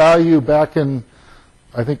by its value back in,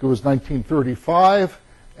 I think it was 1935.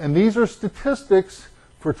 And these are statistics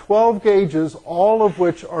for 12 gauges, all of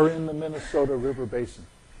which are in the Minnesota River Basin.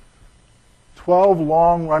 12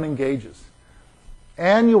 long-running gauges.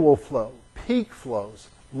 Annual flow, peak flows,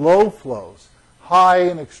 low flows, high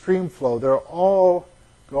and extreme flow, they're all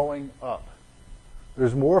going up.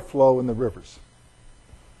 There's more flow in the rivers.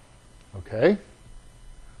 Okay?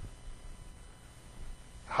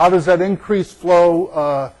 How does that increased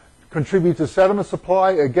flow contribute to sediment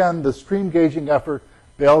supply? Again, the stream gauging effort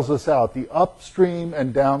bails us out, the upstream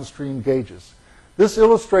and downstream gauges. This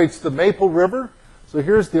illustrates the Maple River. So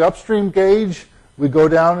here's the upstream gauge. We go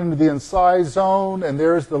down into the incised zone, and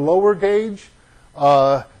there's the lower gauge.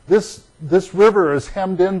 This river is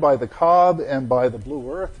hemmed in by the Cobb and by the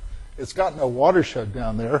Blue Earth. It's got no watershed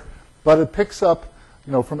down there, but it picks up,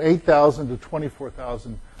 from 8,000 to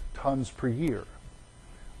 24,000 tons per year.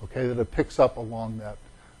 Okay, that it picks up along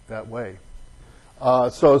that way.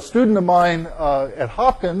 So a student of mine at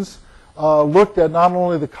Hopkins looked at not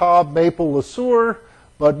only the Cobb, Maple, Le Sueur,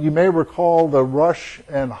 but you may recall the Rush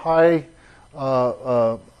and High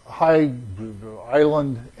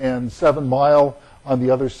Island and 7 Mile on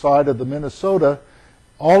the other side of the Minnesota.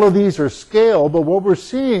 All of these are scale, but what we're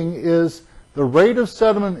seeing is the rate of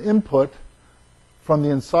sediment input from the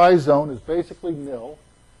incised zone is basically nil.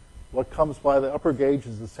 What comes by the upper gauge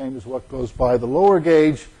is the same as what goes by the lower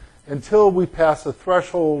gauge until we pass a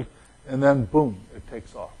threshold, and then boom, it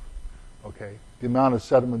takes off. Okay, the amount of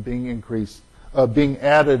sediment being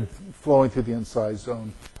added, flowing through the incised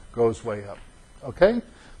zone goes way up. Okay,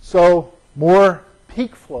 so more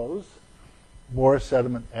peak flows, more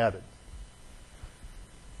sediment added.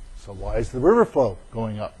 So why is the river flow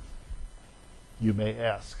going up, you may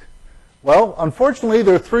ask? Well, unfortunately,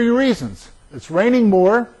 there are 3 reasons. It's raining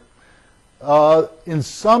more. In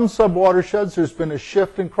some subwatersheds, there's been a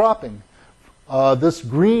shift in cropping. This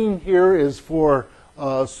green here is for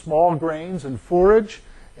small grains and forage.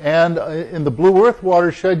 And in the Blue Earth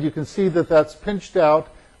watershed, you can see that that's pinched out,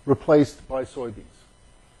 replaced by soybeans.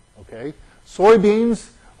 Okay? Soybeans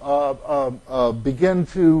begin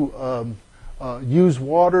to use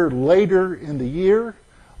water later in the year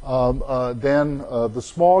than the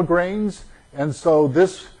small grains, and so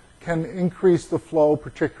this can increase the flow,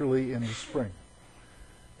 particularly in the spring.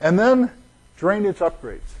 And then drainage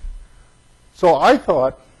upgrades. So I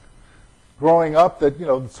thought, growing up,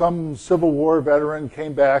 that some Civil War veteran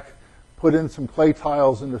came back, put in some clay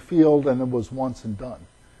tiles in the field, and it was once and done.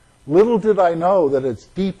 Little did I know that it's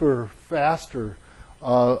deeper, faster,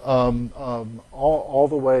 all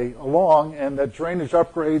the way along, and that drainage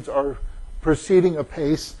upgrades are proceeding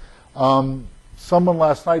apace. Someone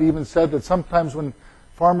last night even said that sometimes when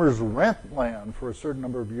farmers rent land for a certain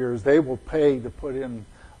number of years, they will pay to put in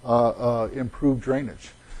improved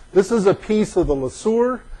drainage. This is a piece of the Le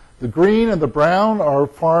Sueur. The green and the brown are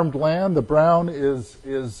farmed land. The brown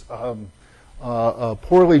is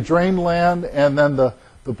poorly drained land, and then the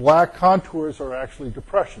black contours are actually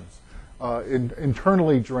depressions,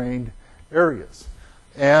 internally drained areas.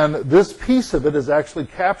 And this piece of it is actually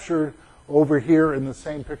captured over here in the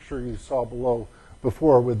same picture you saw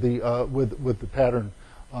before with the pattern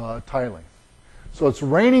tiling. So it's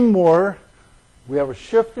raining more. We have a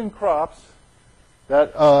shift in crops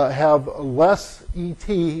that have less ET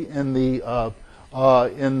in the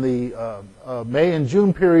May and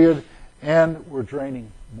June period, and we're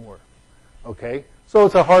draining more. Okay, so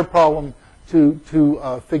it's a hard problem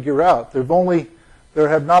to figure out. There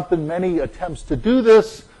have not been many attempts to do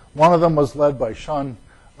this. One of them was led by Sean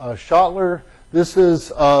Schottler.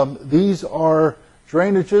 These are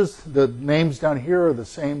drainages. The names down here are the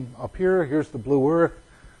same up here. Here's the Blue Earth.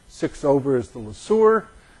 6 over is the Le Sueur.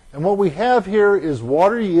 And what we have here is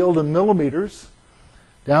water yield in millimeters.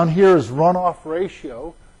 Down here is runoff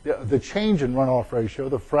ratio, the change in runoff ratio,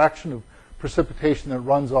 the fraction of precipitation that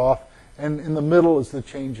runs off. And in the middle is the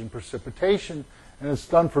change in precipitation. And it's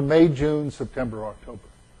done for May, June, September, October.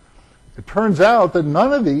 It turns out that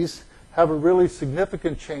none of these have a really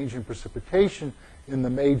significant change in precipitation in the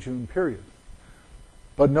May-June period.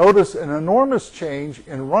 But notice an enormous change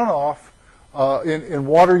in runoff, in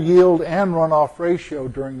water yield and runoff ratio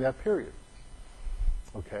during that period.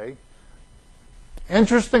 Okay.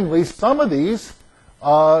 Interestingly, some of these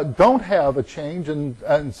don't have a change,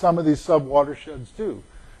 and some of these subwatersheds do,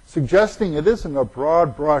 suggesting it isn't a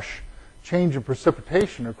broad brush change in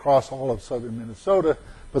precipitation across all of southern Minnesota,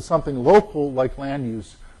 but something local like land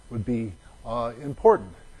use would be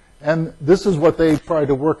important. And this is what they tried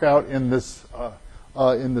to work out in this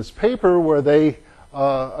paper, where they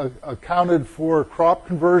accounted for crop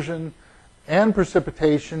conversion and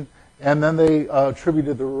precipitation, and then they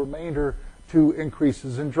attributed the remainder to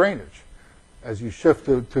increases in drainage. As you shift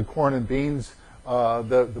to corn and beans,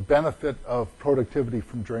 the benefit of productivity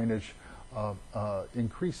from drainage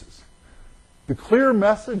increases. The clear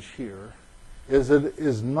message here is that it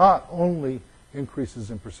is not only increases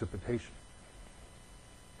in precipitation.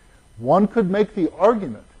 One could make the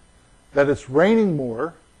argument that it's raining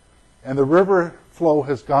more and the river flow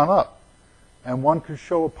has gone up, and one could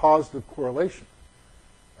show a positive correlation,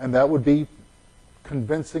 and that would be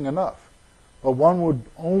convincing enough. But one would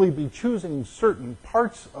only be choosing certain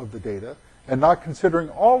parts of the data and not considering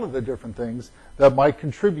all of the different things that might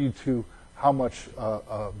contribute to how much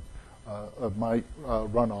might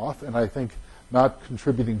run off, and I think not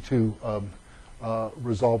contributing to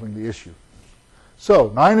resolving the issue. So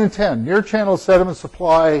 9 and 10, near channel sediment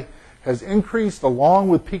supply has increased along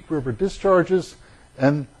with peak river discharges,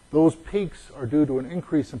 and those peaks are due to an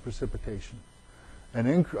increase in precipitation,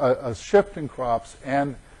 a shift in crops,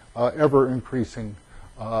 and ever-increasing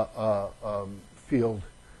field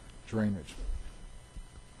drainage.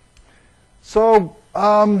 So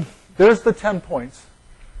there's the 10 points.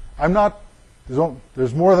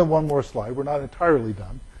 There's more than one more slide. We're not entirely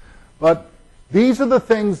done. But these are the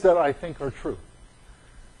things that I think are true,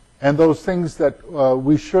 and those things that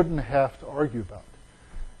we shouldn't have to argue about.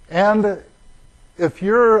 And if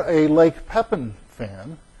you're a Lake Pepin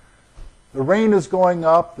fan, the rain is going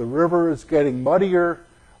up, the river is getting muddier,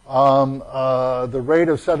 the rate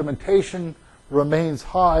of sedimentation remains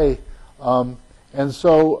high, and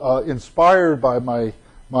so inspired by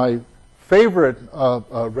my favorite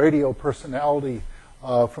radio personality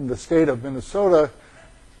from the state of Minnesota,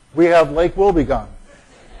 we have Lake Wobegon,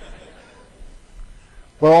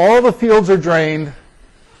 where all the fields are drained,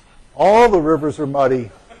 all the rivers are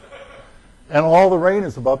muddy, and all the rain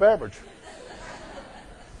is above average.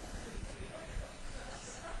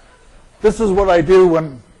 This is what I do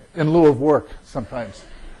when in lieu of work sometimes.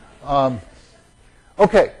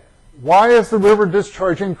 Okay, why has the river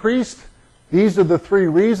discharge increased? These are the 3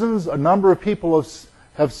 reasons. A number of people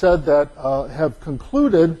have said that, have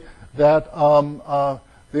concluded that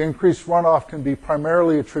the increased runoff can be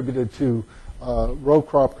primarily attributed to row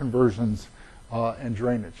crop conversions and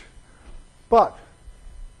drainage.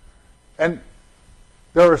 And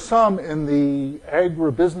there are some in the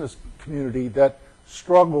agribusiness community that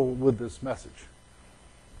struggle with this message.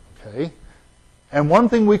 Okay? And one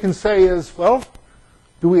thing we can say is, well,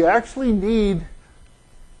 do we actually need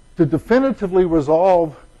to definitively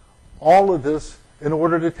resolve all of this in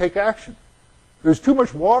order to take action? There's too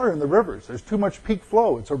much water in the rivers. There's too much peak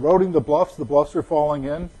flow. It's eroding the bluffs. The bluffs are falling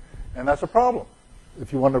in, and that's a problem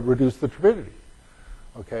if you want to reduce the turbidity.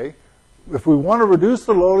 Okay? If we want to reduce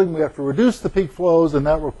the loading, we have to reduce the peak flows, and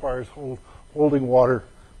that requires holding water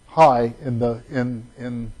high in the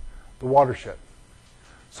watershed.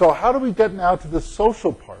 So how do we get now to the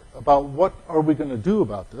social part about what are we going to do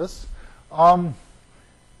about this?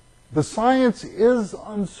 The science is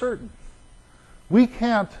uncertain. We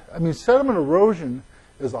can't, sediment erosion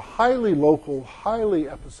is a highly local, highly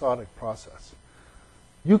episodic process.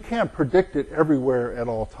 You can't predict it everywhere at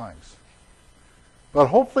all times. But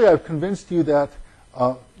hopefully I've convinced you that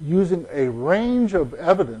using a range of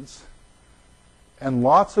evidence and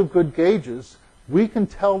lots of good gauges, we can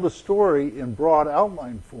tell the story in broad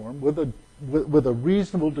outline form with a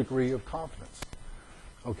reasonable degree of confidence.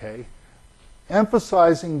 Okay?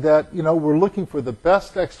 Emphasizing that, we're looking for the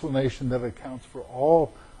best explanation that accounts for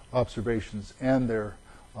all observations and their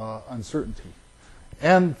uncertainty.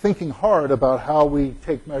 And thinking hard about how we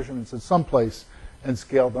take measurements at some place and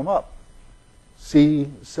scale them up. See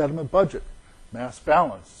sediment budget, mass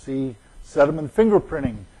balance. See sediment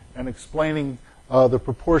fingerprinting and explaining the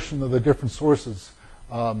proportion of the different sources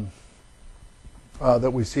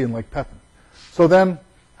that we see in Lake Pepin. So then,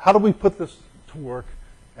 how do we put this to work,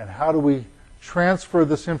 and how do we transfer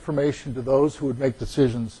this information to those who would make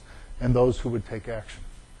decisions and those who would take action?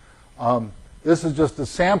 This is just a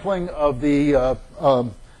sampling of the,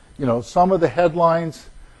 some of the headlines.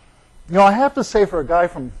 I have to say, for a guy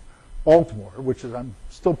from Baltimore, which is, I'm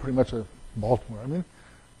still pretty much a Baltimore,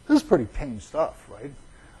 this is pretty tame stuff, right?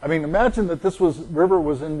 Imagine that this river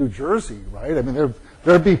was in New Jersey, right?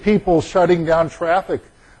 There'd be people shutting down traffic,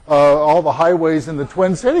 all the highways in the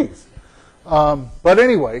Twin Cities. But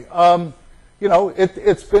anyway,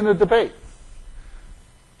 it's been a debate.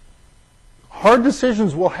 Hard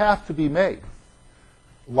decisions will have to be made.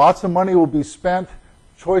 Lots of money will be spent.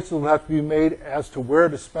 Choices will have to be made as to where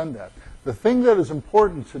to spend that. The thing that is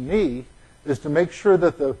important to me is to make sure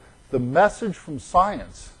that the message from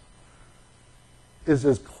science is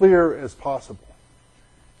as clear as possible.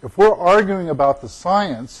 If we're arguing about the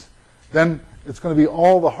science, then it's going to be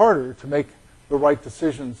all the harder to make the right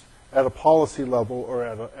decisions at a policy level or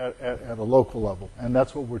at a local level. And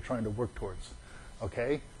that's what we're trying to work towards.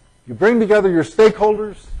 Okay? You bring together your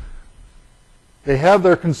stakeholders, They have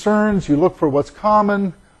their concerns. You look for what's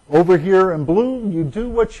common. Over here in blue, you do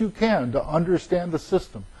what you can to understand the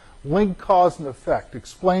system. Link cause and effect.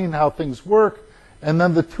 Explain how things work. And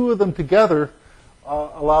then the two of them together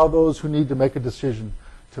allow those who need to make a decision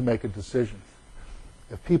to make a decision.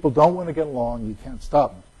 If people don't want to get along, you can't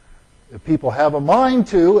stop them. If people have a mind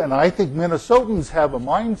to, and I think Minnesotans have a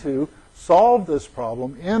mind to, solve this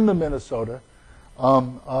problem in the Minnesota,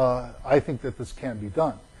 I think that this can be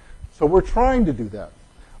done. So we're trying to do that.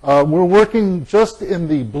 We're working just in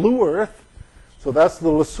the blue earth. So that's the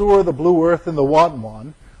LeSueur, the blue earth, and the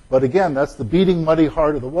Watonwan. But again, that's the beating muddy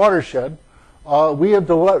heart of the watershed. We have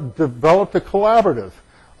developed a collaborative.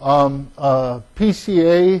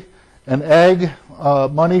 PCA and ag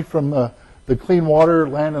money from the Clean Water,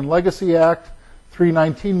 Land and Legacy Act,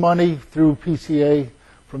 319 money through PCA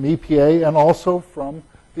from EPA, and also from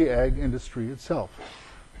the ag industry itself.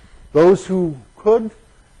 Those who could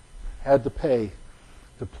had to pay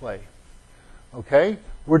to play. Okay?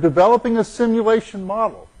 We're developing a simulation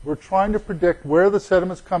model. We're trying to predict where the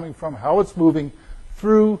sediment's coming from, how it's moving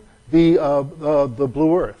through the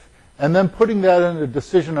blue earth, and then putting that in a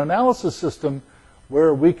decision analysis system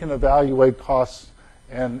where we can evaluate costs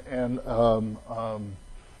and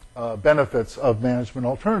benefits of management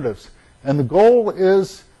alternatives. And the goal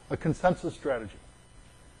is a consensus strategy.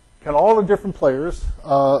 Can all the different players,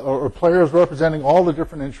 or players representing all the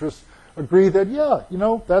different interests, agree that, yeah, you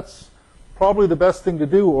know, that's probably the best thing to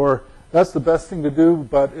do, or that's the best thing to do,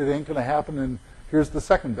 but it ain't going to happen, and here's the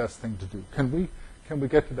second best thing to do. Can we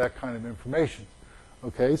get to that kind of information?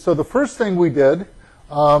 Okay, so the first thing we did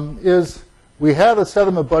is we had a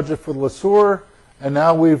sediment budget for the LeSueur, and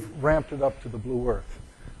now we've ramped it up to the blue earth.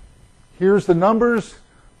 Here's the numbers.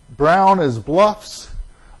 Brown is bluffs.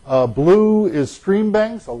 Blue is stream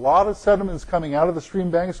banks. A lot of sediment is coming out of the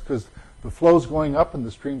stream banks because the flow's going up and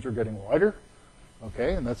the streams are getting wider.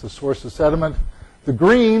 Okay, and that's a source of sediment. The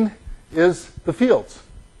green is the fields.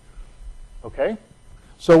 Okay,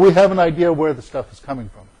 so we have an idea where the stuff is coming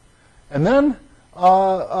from. And then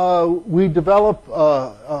we develop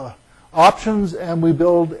options and we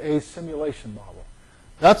build a simulation model.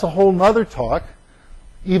 That's a whole nother talk,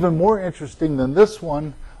 even more interesting than this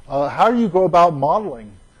one. How do you go about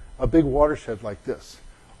modeling a big watershed like this?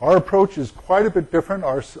 Our approach is quite a bit different.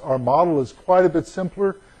 Our model is quite a bit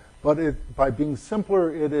simpler, but by being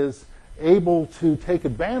simpler, it is able to take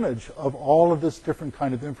advantage of all of this different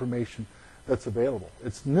kind of information that's available.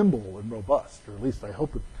 It's nimble and robust, or at least I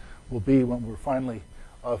hope it will be when we're finally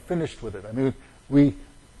finished with it. I mean,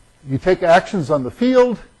 you take actions on the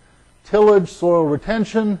field, tillage, soil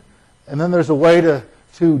retention, and then there's a way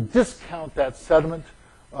to discount that sediment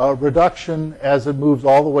reduction as it moves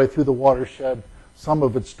all the way through the watershed, some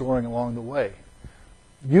of it storing along the way.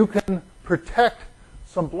 You can protect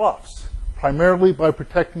some bluffs, primarily by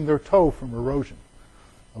protecting their toe from erosion.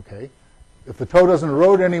 Okay? If the toe doesn't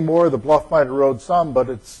erode anymore, the bluff might erode some, but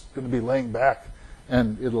it's going to be laying back,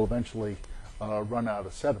 and it'll eventually run out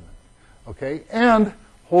of sediment. Okay? And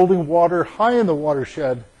holding water high in the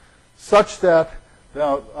watershed such that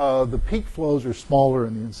the peak flows are smaller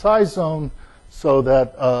in the incised zone so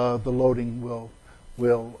that the loading will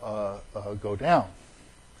go down.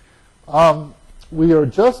 We are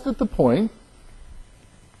just at the point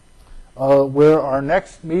where our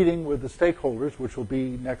next meeting with the stakeholders, which will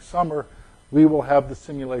be next summer, we will have the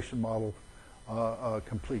simulation model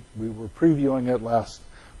complete. We were previewing it last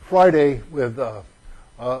Friday with a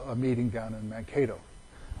meeting down in Mankato.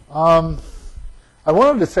 I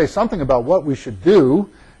wanted to say something about what we should do,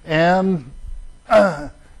 and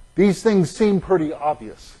these things seem pretty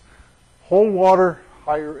obvious. Hold water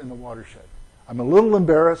higher in the watershed. I'm a little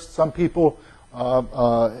embarrassed. Some people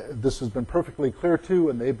this has been perfectly clear to,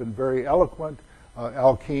 and they've been very eloquent.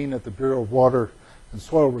 Al Keen at the Bureau of Water and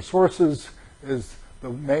Soil Resources is the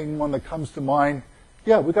main one that comes to mind.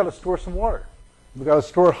 Yeah, we've got to store some water. We've got to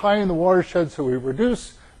store it high in the watershed so we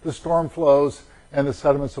reduce the storm flows and the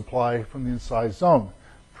sediment supply from the incised zone.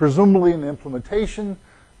 Presumably in the implementation,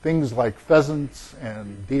 things like pheasants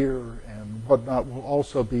and deer and whatnot will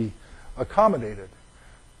also be accommodated.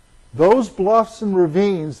 Those bluffs and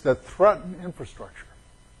ravines that threaten infrastructure,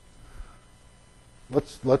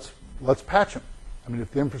 let's patch them. I mean,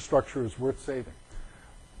 if the infrastructure is worth saving.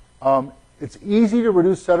 It's easy to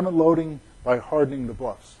reduce sediment loading by hardening the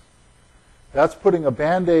bluffs. That's putting a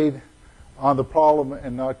Band-Aid on the problem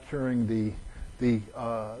and not curing the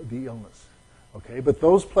illness. Okay, but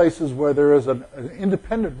those places where there is an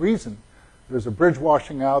independent reason, there's a bridge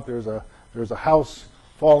washing out, there's a house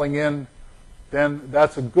falling in, then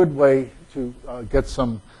that's a good way to get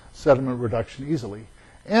some sediment reduction easily.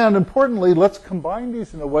 And importantly, let's combine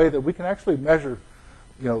these in a way that we can actually measure,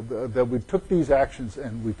 that we took these actions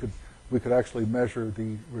and we could actually measure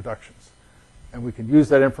the reductions. And we can use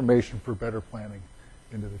that information for better planning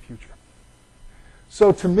into the future.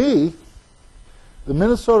 So to me, the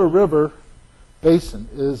Minnesota River Basin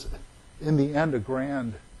is, in the end, a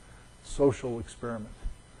grand social experiment.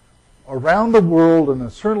 Around the world,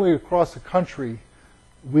 and certainly across the country,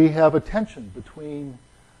 we have a tension between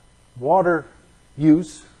water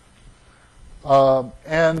use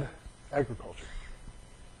and agriculture.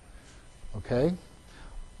 Okay?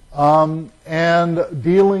 And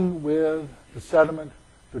dealing with the sediment,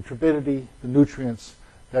 the turbidity, the nutrients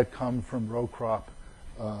that come from row crop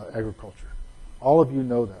agriculture. All of you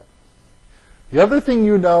know that. The other thing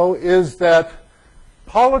you know is that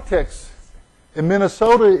politics in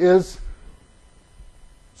Minnesota is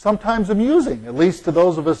sometimes amusing, at least to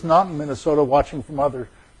those of us not in Minnesota watching from other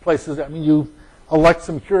places. I mean, you elect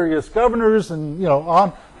some curious governors and,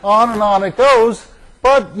 on and on it goes.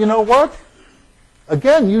 But you know what?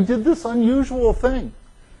 Again, you did this unusual thing,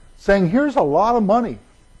 saying here's a lot of money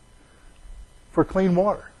for clean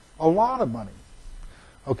water. A lot of money.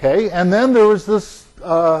 Okay, and then there was this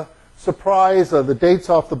surprise, the dates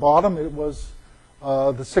off the bottom, it was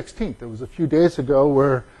the 16th. It was a few days ago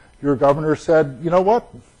where your governor said, you know what,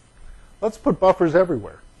 let's put buffers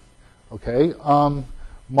everywhere. Okay,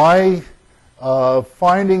 my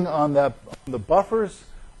finding on the buffers,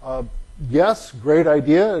 yes, great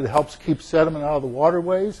idea. It helps keep sediment out of the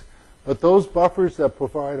waterways, but those buffers that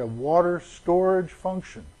provide a water storage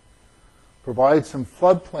function, provide some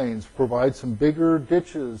floodplains, provide some bigger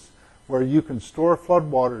ditches where you can store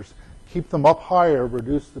floodwaters, keep them up higher,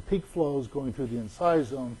 reduce the peak flows going through the incised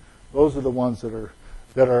zone. Those are the ones that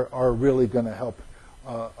are really going to help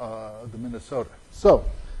the Minnesota. So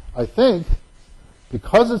I think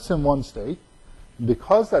because it's in one state, and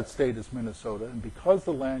because that state is Minnesota, and because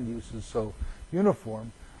the land use is so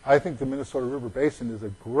uniform, I think the Minnesota River Basin is a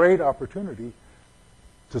great opportunity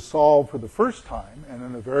to solve for the first time and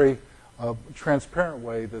in a very transparent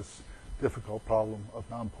way this difficult problem of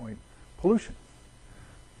non-point pollution.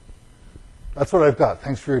 That's what I've got.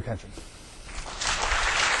 Thanks for your attention.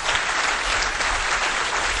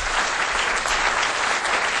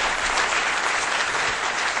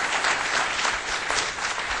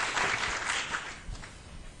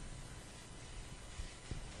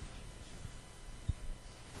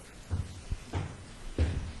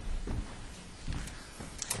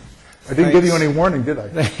 I didn't give you any warning, did I?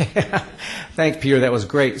 Thanks, Peter. That was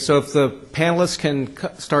great. So if the panelists can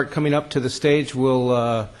start coming up to the stage,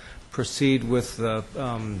 we'll proceed with the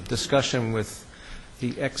discussion with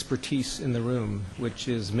the expertise in the room, which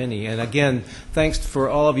is many. And again, thanks for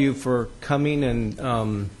all of you for coming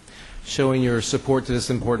and showing your support to this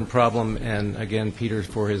important problem. And again, Peter,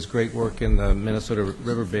 for his great work in the Minnesota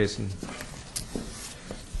River Basin.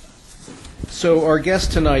 So our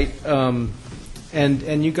guest tonight,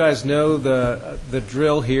 and you guys know the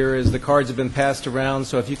drill here is the cards have been passed around,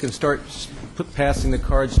 so if you can start passing the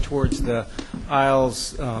cards towards the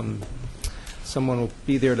aisles, someone will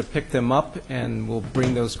be there to pick them up, and we'll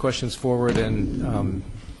bring those questions forward and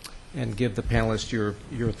give the panelists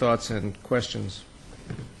your thoughts and questions.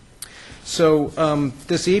 So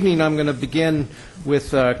this evening I'm going to begin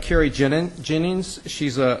with Carrie Jennings.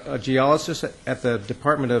 She's a geologist at the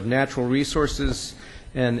Department of Natural Resources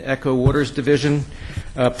and Echo Waters Division.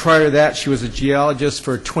 Prior to that, she was a geologist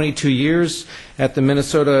for 22 years at the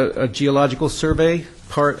Minnesota Geological Survey,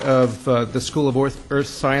 part of the School of Earth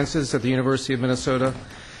Sciences at the University of Minnesota.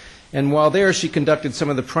 And while there, she conducted some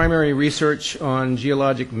of the primary research on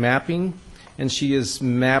geologic mapping, and she has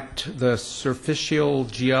mapped the superficial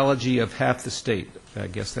geology of half the state. I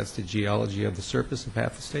guess that's the geology of the surface of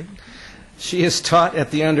half the state. She is taught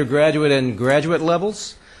at the undergraduate and graduate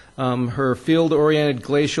levels. Her field-oriented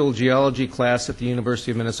glacial geology class at the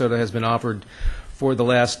University of Minnesota has been offered for the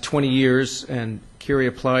last 20 years, and Carrie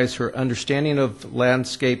applies her understanding of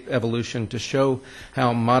landscape evolution to show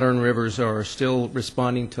how modern rivers are still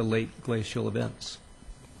responding to late glacial events.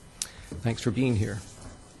 Thanks for being here.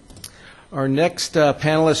 Our next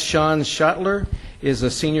panelist, Sean Schottler, is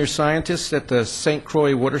a senior scientist at the St.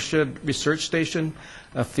 Croix Watershed Research Station,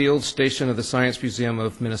 a field station of the Science Museum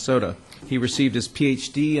of Minnesota. He received his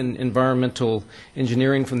PhD in environmental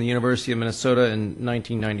engineering from the University of Minnesota in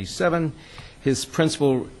 1997. His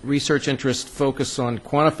principal research interests focus on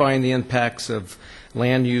quantifying the impacts of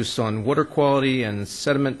land use on water quality and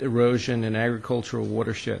sediment erosion in agricultural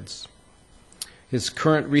watersheds. His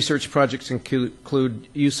current research projects include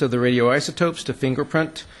use of the radioisotopes to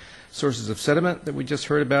fingerprint sources of sediment that we just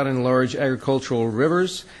heard about in large agricultural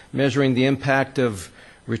rivers, measuring the impact of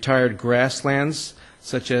retired grasslands,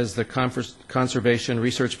 such as the Conservation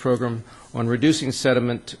Research Program on reducing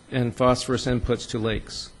sediment and phosphorus inputs to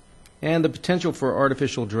lakes, and the potential for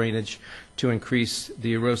artificial drainage to increase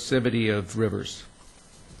the erosivity of rivers.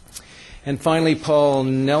 And finally, Paul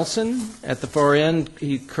Nelson at the far end.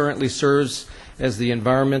 He currently serves as the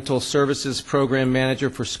Environmental Services Program Manager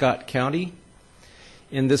for Scott County.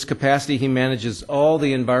 In this capacity, he manages all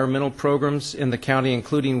the environmental programs in the county,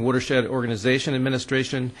 including watershed organization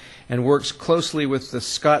administration, and works closely with the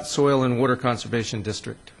Scott Soil and Water Conservation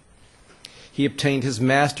District. He obtained his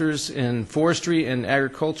master's in forestry and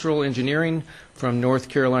agricultural engineering from North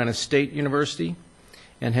Carolina State University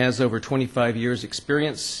and has over 25 years'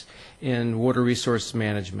 experience in water resource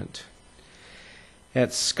management.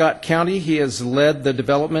 At Scott County, he has led the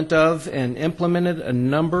development of and implemented a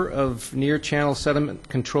number of near-channel sediment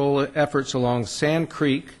control efforts along Sand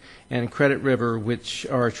Creek and Credit River, which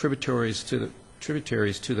are tributaries to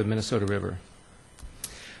the Minnesota River.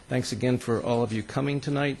 Thanks again for all of you coming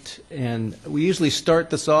tonight. And we usually start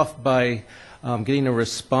this off by getting a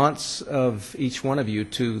response of each one of you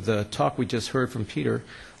to the talk we just heard from Peter.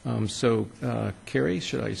 Carrie,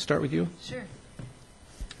 should I start with you? Sure.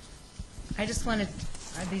 I just wanted,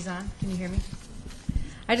 are these on? Can you hear me?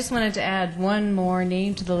 I just wanted to add one more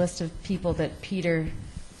name to the list of people that Peter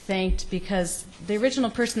thanked, because the original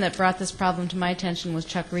person that brought this problem to my attention was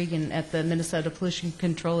Chuck Regan at the Minnesota Pollution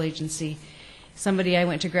Control Agency, somebody I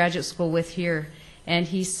went to graduate school with here, and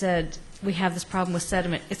he said, we have this problem with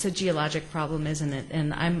sediment. It's a geologic problem, isn't it?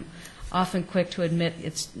 And I'm often quick to admit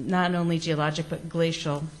it's not only geologic but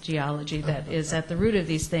glacial geology that is at the root of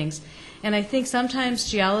these things. And I think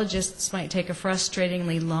sometimes geologists might take a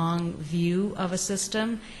frustratingly long view of a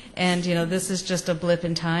system, and this is just a blip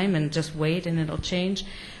in time and just wait and it'll change.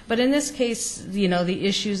 But in this case, the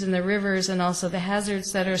issues in the rivers and also the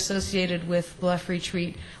hazards that are associated with bluff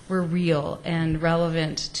retreat were real and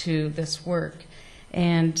relevant to this work.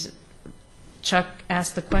 And Chuck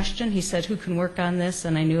asked the question. He said, who can work on this?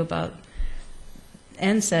 And I knew about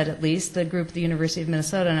NSED, at least, the group at the University of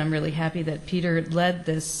Minnesota, and I'm really happy that Peter led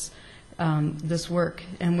this work,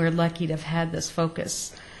 and we're lucky to have had this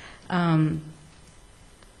focus.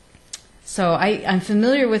 So I'm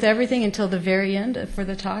familiar with everything until the very end for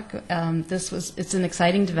the talk. It's an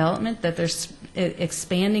exciting development that they're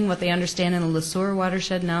expanding what they understand in the LeSueur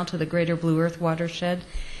watershed now to the greater Blue Earth watershed.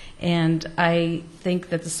 And I think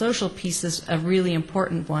that the social piece is a really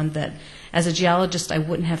important one that, as a geologist, I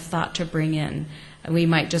wouldn't have thought to bring in. We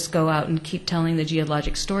might just go out and keep telling the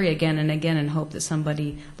geologic story again and again and hope that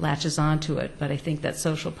somebody latches onto it. But I think that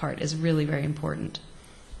social part is really very important.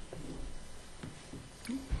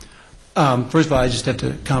 First of all, I just have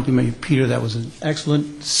to compliment Peter. That was an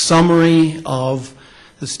excellent summary of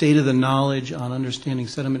the state of the knowledge on understanding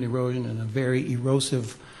sediment erosion in a very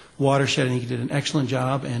erosive watershed. I think he did an excellent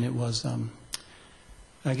job, and it was,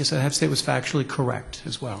 I guess I have to say it was factually correct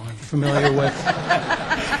as well. I'm familiar with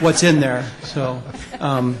what's in there. So,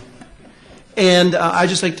 I'd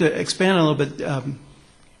just like to expand a little bit.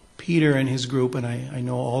 Peter and his group, and I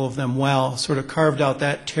know all of them well, sort of carved out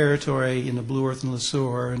that territory in the Blue Earth and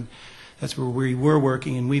LeSueur, and that's where we were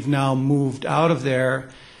working, and we've now moved out of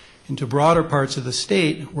there into broader parts of the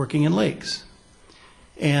state, working in lakes.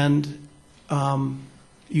 And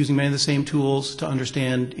using many of the same tools to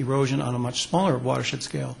understand erosion on a much smaller watershed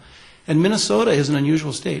scale. And Minnesota is an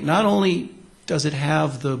unusual state. Not only does it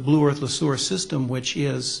have the Blue Earth LeSueur system, which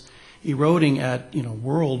is eroding at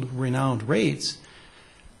world-renowned rates,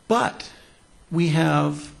 but we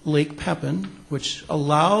have Lake Pepin, which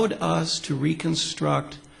allowed us to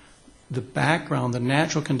reconstruct the background, the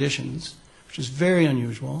natural conditions, which is very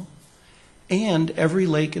unusual. And every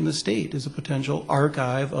lake in the state is a potential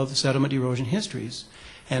archive of sediment erosion histories.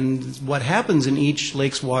 And what happens in each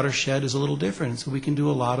lake's watershed is a little different. So we can do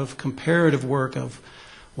a lot of comparative work of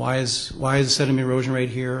why is the sediment erosion rate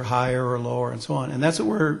here higher or lower and so on. And that's what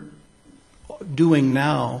we're doing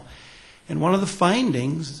now. And one of the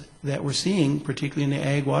findings that we're seeing, particularly in the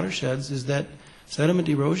ag watersheds, is that sediment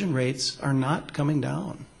erosion rates are not coming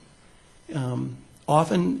down,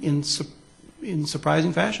 often in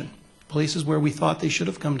surprising fashion. Places where we thought they should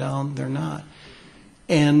have come down, they're not.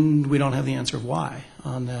 And we don't have the answer of why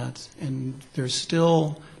on that. And there's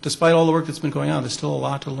still, despite all the work that's been going on, there's still a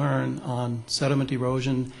lot to learn on sediment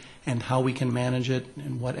erosion and how we can manage it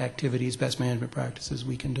and what activities, best management practices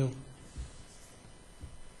we can do.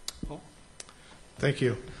 Thank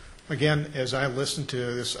you. Again, as I listened to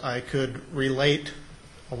this, I could relate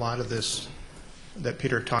a lot of this that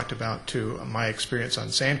Peter talked about to my experience on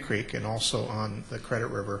Sand Creek and also on the Credit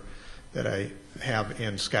River that I have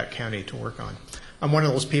in Scott County to work on. I'm one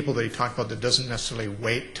of those people that he talked about that doesn't necessarily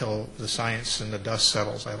wait till the science and the dust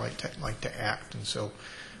settles. I like to act, and so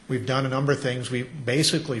we've done a number of things. We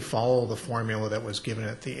basically follow the formula that was given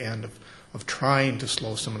at the end of trying to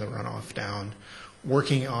slow some of the runoff down,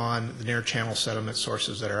 working on the near channel sediment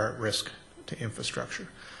sources that are at risk to infrastructure.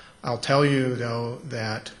 I'll tell you, though,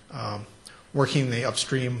 that working the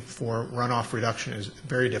upstream for runoff reduction is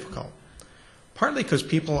very difficult, partly because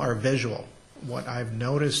people are visual. What I've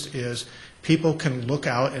noticed is people can look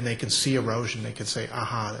out and they can see erosion. They can say,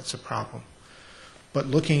 aha, that's a problem. But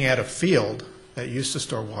looking at a field that used to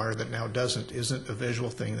store water that now doesn't isn't a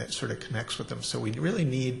visual thing that sort of connects with them. So we really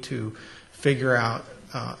need to figure out,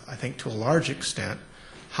 I think to a large extent,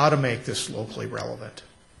 how to make this locally relevant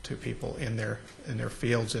to people in their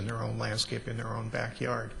fields, in their own landscape, in their own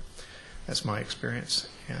backyard. That's my experience,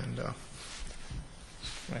 and what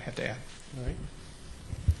I have to add. All right.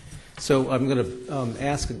 So I'm going to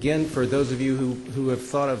ask again for those of you who have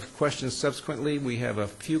thought of questions subsequently. We have a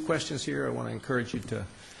few questions here. I want to encourage you to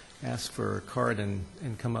ask for a card and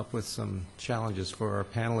come up with some challenges for our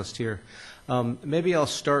panelists here. Maybe I'll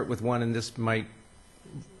start with one, and this might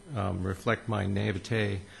reflect my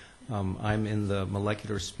naivete. I'm in the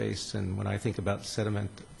molecular space, and when I think about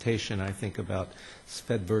sedimentation, I think about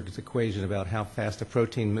Svedberg's equation about how fast a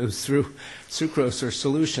protein moves through sucrose or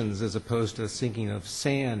solutions as opposed to sinking of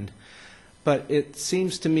sand. But it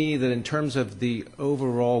seems to me that in terms of the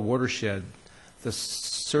overall watershed, the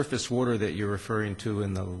surface water that you're referring to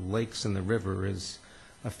in the lakes and the river is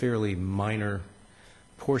a fairly minor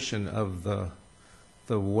portion of the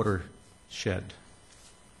watershed.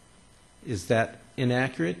 Is that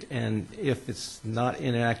inaccurate? And if it's not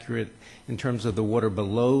inaccurate in terms of the water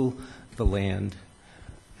below the land,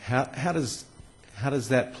 how does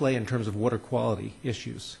that play in terms of water quality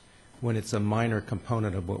issues when it's a minor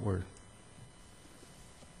component of what we're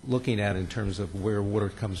looking at in terms of where water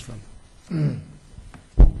comes from?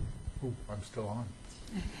 Ooh, I'm still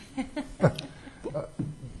on.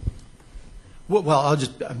 Well, I'll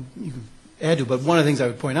just you can add to it, but one of the things I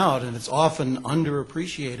would point out, and it's often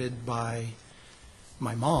underappreciated by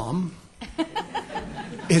my mom,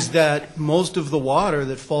 is that most of the water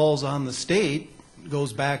that falls on the state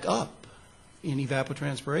goes back up in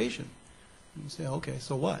evapotranspiration. You say, okay,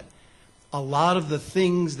 so what? A lot of the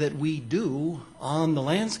things that we do on the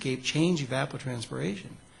landscape change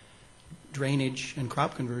evapotranspiration, drainage and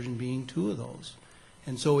crop conversion being two of those.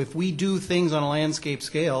 And so if we do things on a landscape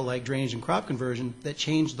scale like drainage and crop conversion that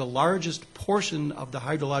change the largest portion of the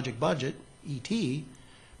hydrologic budget, ET,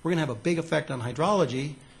 we're going to have a big effect on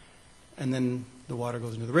hydrology, and then the water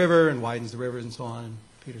goes into the river and widens the rivers and so on, in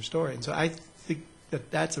Peter's story. And so I think that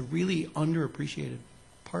that's a really underappreciated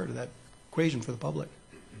part of that equation for the public.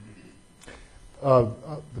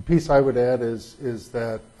 The piece I would add is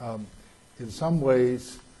that in some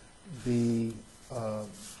ways the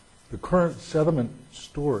current sediment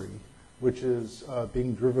story, which is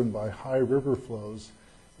being driven by high river flows,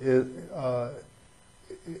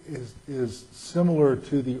 is similar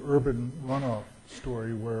to the urban runoff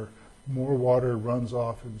story, where more water runs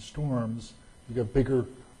off in storms, you get bigger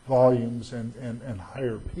volumes and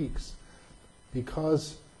higher peaks.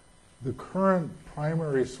 Because the current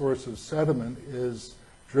primary source of sediment is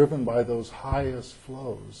driven by those highest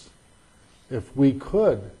flows. If we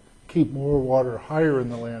could keep more water higher in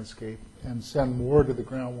the landscape and send more to the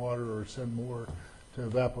groundwater or send more to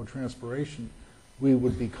evapotranspiration, we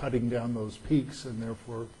would be cutting down those peaks and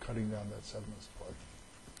therefore cutting down that sediment supply.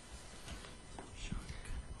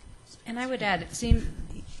 And I would add, it seems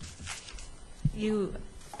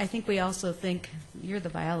I think we also think, you're the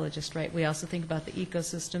biologist, right? We also think about the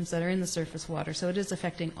ecosystems that are in the surface water. So it is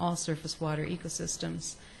affecting all surface water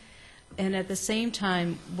ecosystems. And at the same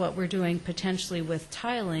time, what we're doing potentially with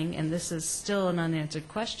tiling, and this is still an unanswered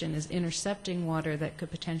question, is intercepting water that could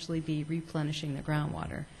potentially be replenishing the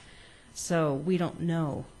groundwater. So we don't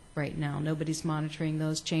know right now. Nobody's monitoring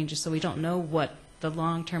those changes, so we don't know what the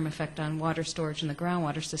long-term effect on water storage in the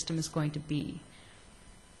groundwater system is going to be.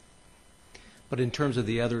 But in terms of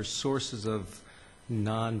the other sources of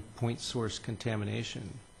non-point source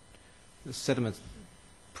contamination, the sediment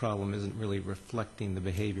problem isn't really reflecting the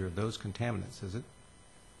behavior of those contaminants, is it?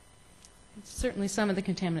 Certainly some of the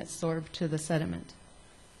contaminants sorbed to the sediment.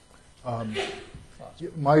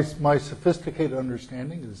 My sophisticated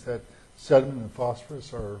understanding is that sediment and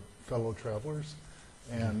phosphorus are fellow travelers,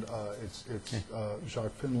 and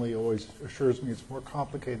Jacques Finlay always assures me it's more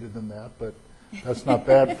complicated than that, but that's not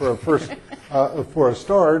bad for a first for a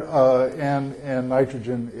start. And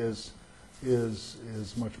nitrogen is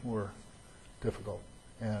much more difficult,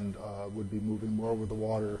 and would be moving more with the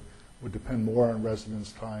water, would depend more on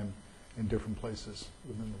residence time, in different places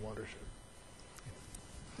within the watershed.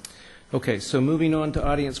 Okay, so moving on to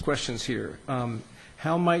audience questions here.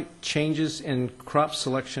 How might changes in crop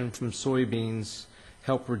selection from soybeans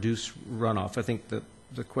help reduce runoff? I think the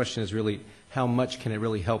question is really, how much can it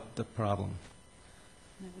really help the problem?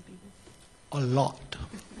 A lot.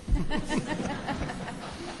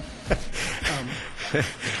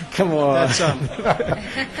 Come on. That's,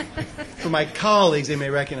 for my colleagues, they may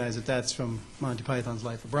recognize that that's from Monty Python's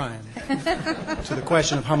Life of Brian. To the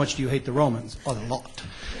question of how much do you hate the Romans? A lot.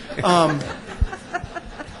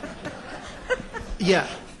 Yeah,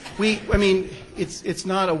 I mean, it's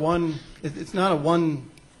not a one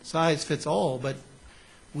size fits all, but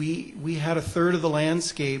we had a third of the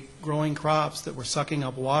landscape growing crops that were sucking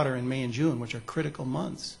up water in May and June, which are critical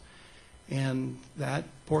months. And that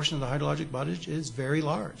portion of the hydrologic budget is very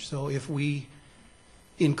large. So if we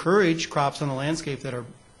encourage crops on the landscape that are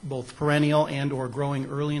both perennial and or growing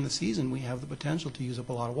early in the season, we have the potential to use up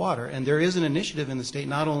a lot of water. And there is an initiative in the state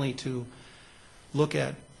not only to look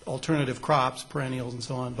at alternative crops, perennials and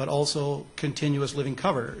so on, but also continuous living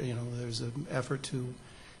cover. You know, there's an effort to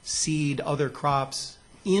seed other crops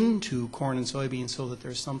into corn and soybeans so that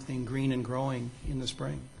there's something green and growing in the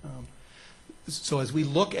spring. So as we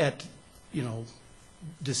look at, you know,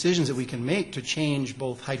 decisions that we can make to change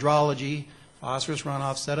both hydrology, phosphorus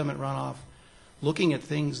runoff, sediment runoff, looking at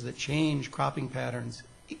things that change cropping patterns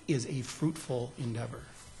is a fruitful endeavor.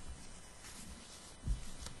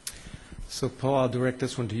 So, Paul, I'll direct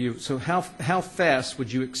this one to you. So how fast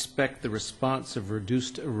would you expect the response of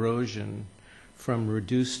reduced erosion from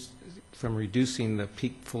reducing the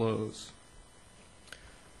peak flows?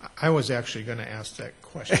 I was actually going to ask that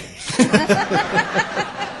question.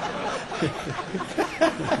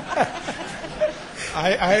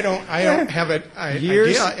 I don't have an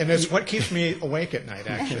idea, and it's what keeps me awake at night,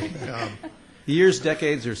 actually. Years,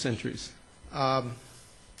 decades, or centuries?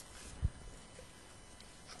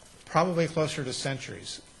 Probably closer to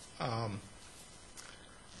centuries.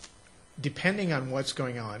 Depending on what's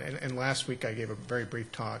going on, and last week I gave a very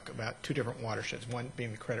brief talk about two different watersheds, one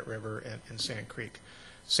being the Credit River and Sand Creek.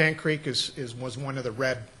 Sand Creek was one of the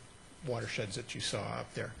red watersheds that you saw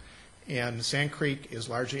up there. And Sand Creek is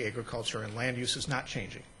largely agriculture, and land use is not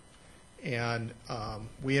changing. And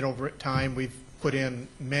we had, over time, we've put in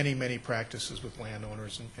many, many practices with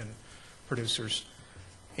landowners and producers.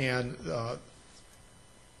 And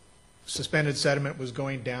suspended sediment was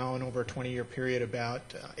going down over a 20-year period about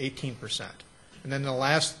 18%. And then the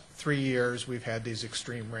last 3 years, we've had these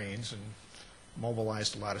extreme rains and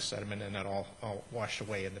mobilized a lot of sediment, and that all washed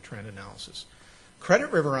away in the trend analysis.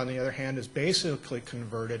 Credit River, on the other hand, is basically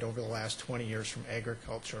converted over the last 20 years from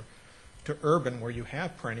agriculture to urban, where you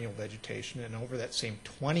have perennial vegetation, and over that same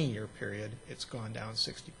 20-year period, it's gone down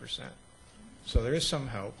 60%. So there is some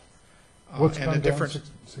hope. What's and gone the down difference,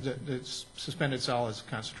 60%? the suspended solids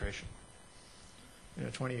concentration in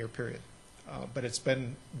a 20-year period. But it's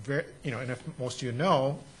been very, you know, and if most of you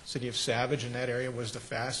know, city of Savage in that area was the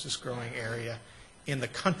fastest growing area in the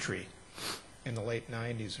country in the late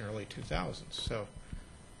 90s and early 2000s. So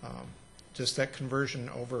just that conversion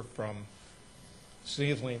over from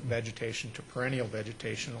seasonal vegetation to perennial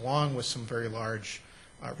vegetation, along with some very large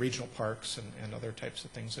regional parks and other types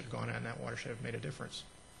of things that have gone on in that watershed, have made a difference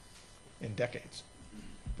in decades.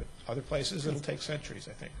 But other places, it'll take centuries,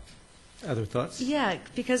 I think. Other thoughts? Yeah,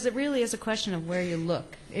 because it really is a question of where you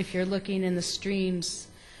look. If you're looking in the streams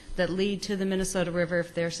that lead to the Minnesota River,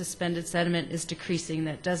 if their suspended sediment is decreasing,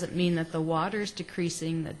 that doesn't mean that the water is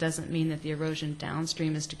decreasing, that doesn't mean that the erosion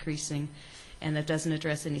downstream is decreasing, and that doesn't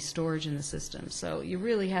address any storage in the system. So you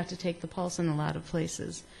really have to take the pulse in a lot of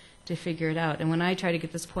places to figure it out. And when I try to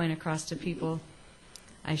get this point across to people,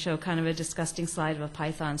 I show kind of a disgusting slide of a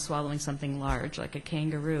python swallowing something large, like a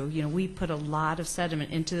kangaroo. You know, we put a lot of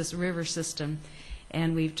sediment into this river system,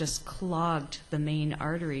 and we've just clogged the main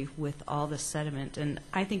artery with all the sediment. And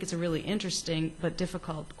I think it's a really interesting but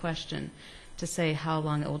difficult question to say how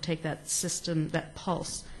long it will take that system, that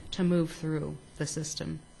pulse, to move through the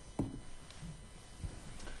system.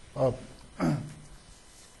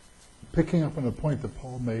 Picking up on a point that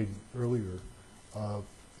Paul made earlier,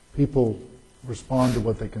 people respond to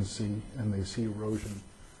what they can see, and they see erosion.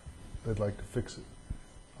 They'd like to fix it.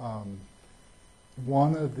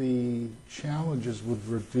 One of the challenges with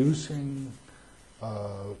reducing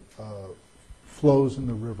flows in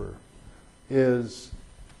the river is,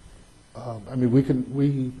 I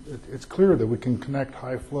mean, it's clear that we can connect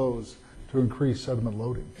high flows to increase sediment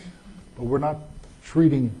loading, but we're not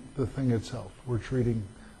treating the thing itself. We're treating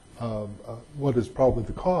what is probably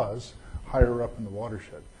the cause higher up in the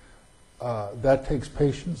watershed. That takes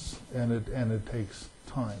patience, and it takes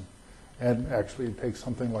time. And actually, it takes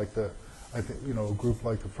something like a group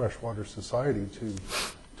like the Freshwater Society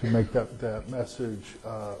to make that message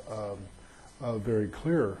very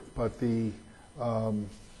clear. But the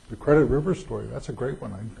Credit River story, that's a great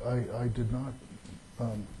one. I did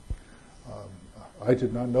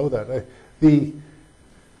not know that.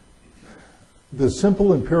 The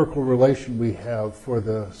simple empirical relation we have for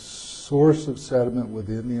the source of sediment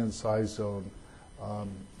within the incised zone,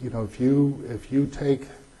 if you take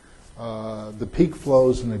the peak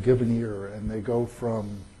flows in a given year and they go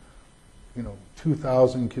from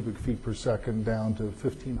 2,000 cubic feet per second down to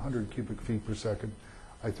 1,500 cubic feet per second,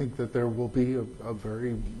 I think that there will be a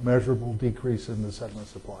very measurable decrease in the sediment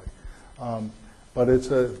supply. But it's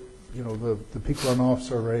the peak runoffs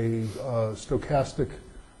are a stochastic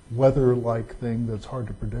weather-like thing that's hard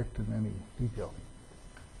to predict in any detail.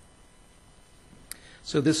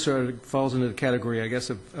 So this sort of falls into the category, I guess,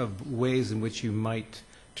 of ways in which you might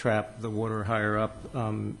trap the water higher up,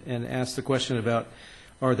 and ask the question about,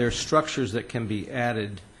 are there structures that can be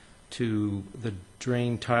added to the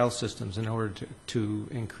drain tile systems in order to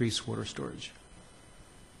increase water storage?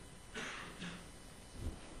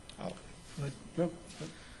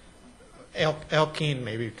 Alkene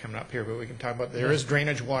maybe coming up here, but we can talk about, there is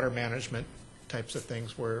drainage water management types of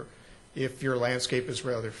things where if your landscape is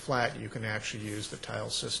rather flat, you can actually use the tile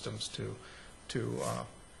systems to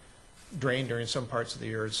drain during some parts of the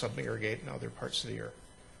year and sub-irrigate in other parts of the year.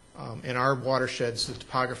 In our watersheds, the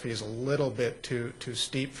topography is a little bit too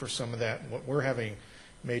steep for some of that. What we're having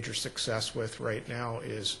major success with right now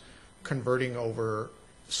is converting over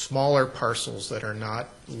smaller parcels that are not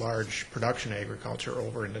large production agriculture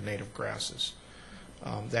over into native grasses.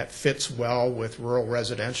 That fits well with rural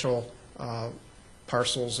residential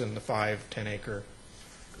parcels in the 5-10 acre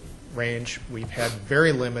range. We've had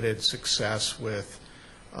very limited success with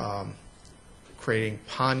creating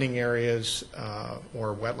ponding areas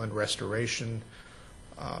or wetland restoration.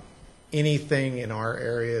 Anything in our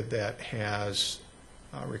area that has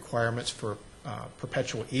requirements for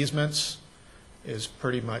perpetual easements is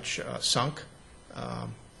pretty much sunk.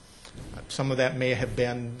 Some of that may have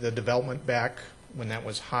been the development back when that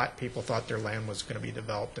was hot. People thought their land was going to be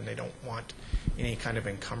developed and they don't want any kind of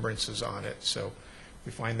encumbrances on it. So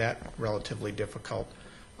we find that relatively difficult.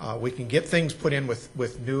 We can get things put in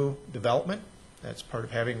with new development. That's part of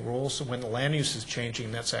having rules. So when the land use is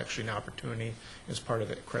changing, that's actually an opportunity as part of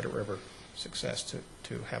the Credit River success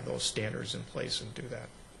to have those standards in place and do that.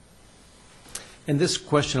 And this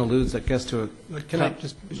question alludes, I guess, to a... Can I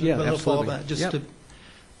just yeah, a little absolutely. follow-up? Just Yep.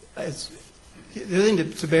 the other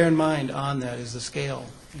thing to bear in mind on that is the scale.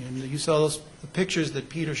 And you saw the pictures that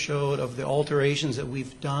Peter showed of the alterations that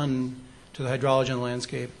we've done to the hydrology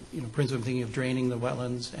landscape, principally I'm thinking of draining the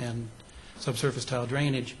wetlands and subsurface tile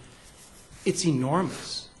drainage. It's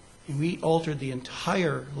enormous. And we altered the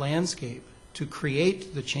entire landscape to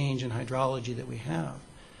create the change in hydrology that we have.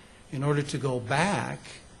 In order to go back,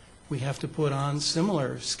 we have to put on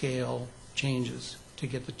similar scale changes to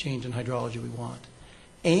get the change in hydrology we want.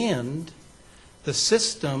 And the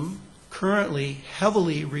system currently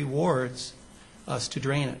heavily rewards us to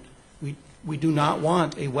drain it. We do not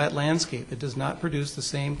want a wet landscape. It does not produce the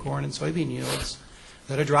same corn and soybean yields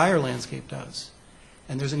that a drier landscape does.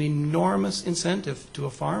 And there's an enormous incentive to a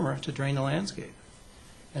farmer to drain the landscape.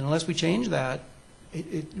 And unless we change that,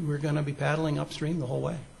 we're going to be paddling upstream the whole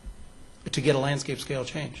way to get a landscape scale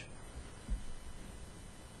change.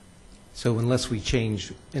 So unless we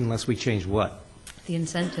change what? The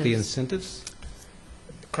incentives. The incentives?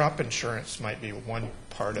 Crop insurance might be one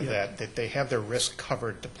part of that they have their risk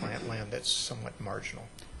covered to plant land that's somewhat marginal.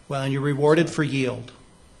 Well, and you're rewarded for yield.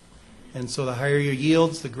 And so the higher your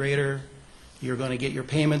yields, the greater you're going to get your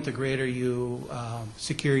payment, the greater you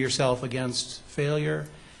secure yourself against failure.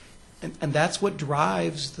 And that's what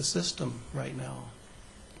drives the system right now.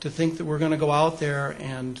 To think that we're going to go out there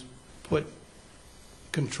and put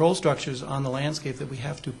control structures on the landscape that we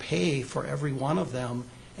have to pay for every one of them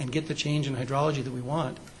and get the change in hydrology that we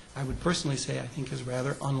want, I would personally say I think is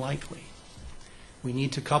rather unlikely. We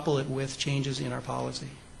need to couple it with changes in our policy.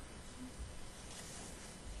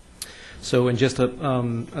 So in just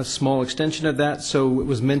a small extension of that, so it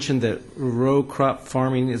was mentioned that row crop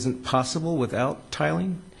farming isn't possible without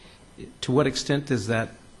tiling. To what extent is that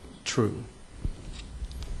true?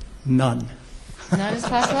 None. Not as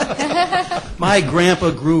possible? My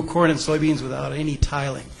grandpa grew corn and soybeans without any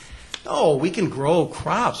tiling. No, we can grow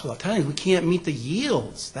crops without tiling. We can't meet the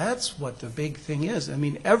yields. That's what the big thing is. I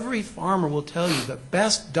mean, every farmer will tell you the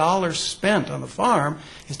best dollar spent on the farm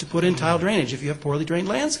is to put in tile drainage if you have poorly drained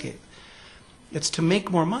landscape. It's to make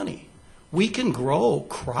more money. We can grow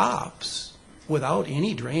crops without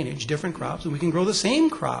any drainage, different crops, and we can grow the same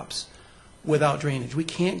crops without drainage. We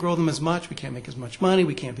can't grow them as much, we can't make as much money,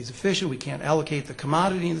 we can't be as efficient, we can't allocate the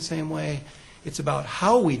commodity in the same way. It's about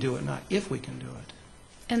how we do it, not if we can do it.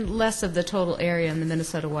 And less of the total area in the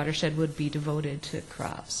Minnesota watershed would be devoted to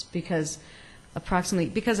crops because of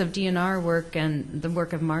DNR work and the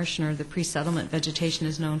work of Marshner, the pre-settlement vegetation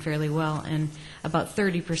is known fairly well, and about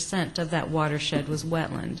 30% of that watershed was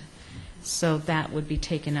wetland. So that would be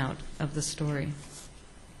taken out of the story.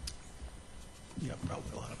 Yeah,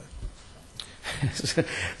 probably a lot of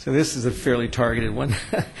So this is a fairly targeted one.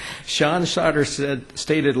 Sean Sauter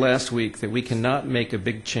stated last week that we cannot make a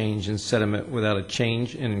big change in sediment without a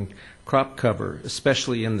change in crop cover,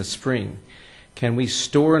 especially in the spring. Can we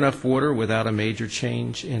store enough water without a major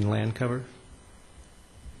change in land cover?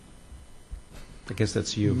 I guess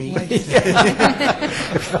that's you. Me? I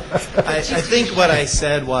think what I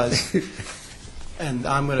said was, and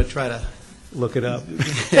I'm going to try to Look it up.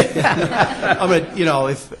 I'm going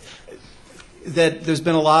to, that there's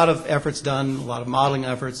been a lot of efforts done, a lot of modeling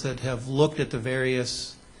efforts that have looked at the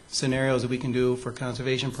various scenarios that we can do for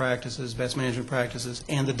conservation practices, best management practices,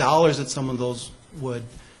 and the dollars that some of those would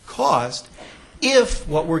cost if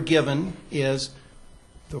what we're given is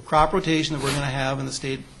the crop rotation that we're going to have in the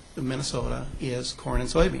state of Minnesota is corn and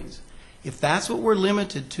soybeans. If that's what we're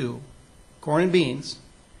limited to, corn and beans,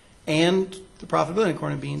 and the profitability of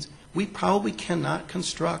corn and beans, we probably cannot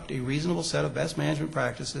construct a reasonable set of best management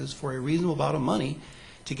practices for a reasonable amount of money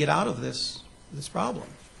to get out of this problem.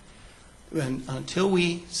 And until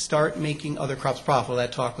we start making other crops profitable,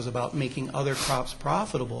 that talk was about making other crops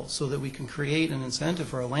profitable so that we can create an incentive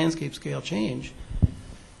for a landscape scale change,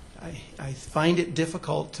 I find it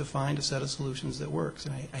difficult to find a set of solutions that works.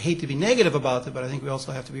 And I hate to be negative about it, but I think we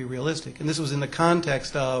also have to be realistic. And this was in the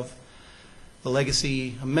context of the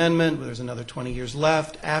legacy amendment, where there's another 20 years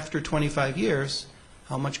left. After 25 years,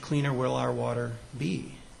 how much cleaner will our water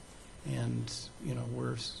be? And,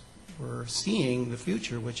 we're seeing the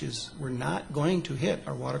future, which is we're not going to hit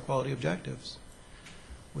our water quality objectives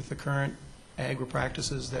with the current agri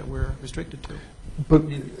practices that we're restricted to. But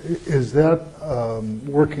is that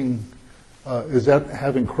is that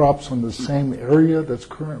having crops on the same area that's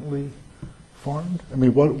currently farmed? I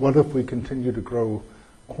mean, what if we continue to grow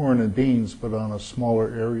corn and beans, but on a smaller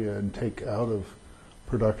area and take out of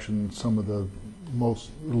production some of the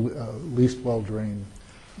least well-drained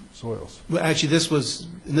soils? Well, actually, this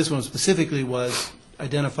one specifically was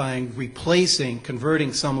identifying,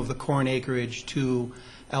 converting some of the corn acreage to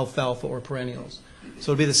alfalfa or perennials.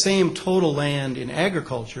 So it would be the same total land in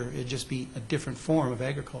agriculture, it'd just be a different form of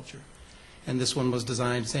agriculture. And this one was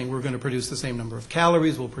designed saying we're going to produce the same number of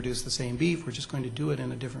calories, we'll produce the same beef, we're just going to do it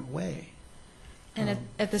in a different way. And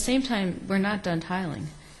at the same time, we're not done tiling.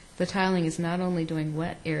 The tiling is not only doing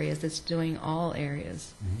wet areas, it's doing all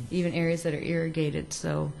areas, even areas that are irrigated.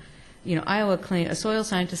 So, a soil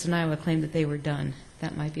scientist in Iowa claimed that they were done.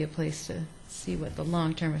 That might be a place to see what the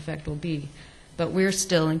long-term effect will be. But we're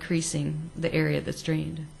still increasing the area that's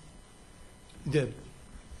drained.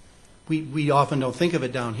 We often don't think of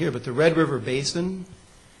it down here, but the Red River Basin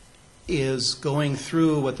is going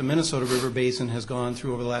through what the Minnesota River Basin has gone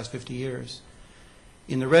through over the last 50 years.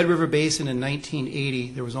 In the Red River Basin in 1980,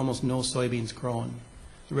 there was almost no soybeans grown.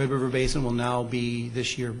 The Red River Basin will now be,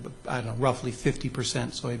 this year, roughly 50%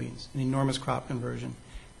 soybeans, an enormous crop conversion.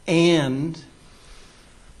 And,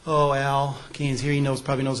 Al Keynes here,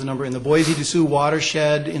 probably knows the number. In the Boise-Sioux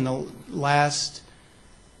watershed, in the last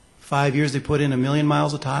 5 years, they put in 1 million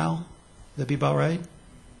miles of tile. Would that be about right?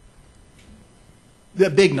 A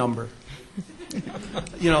big number.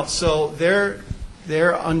 So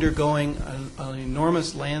they're undergoing an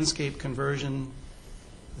enormous landscape conversion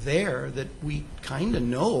there that we kind of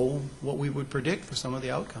know what we would predict for some of the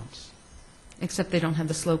outcomes. Except they don't have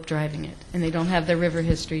the slope driving it, and they don't have the river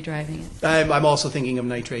history driving it. I'm also thinking of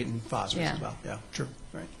nitrate and phosphorus as well. Yeah, true.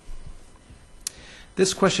 Right.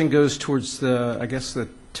 This question goes towards the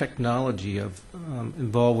technology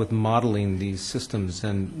involved with modeling these systems,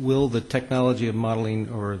 and will the technology of modeling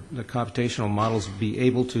or the computational models be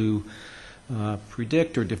able to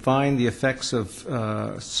predict or define the effects of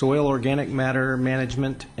soil organic matter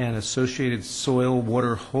management and associated soil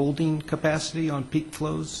water holding capacity on peak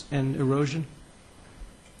flows and erosion?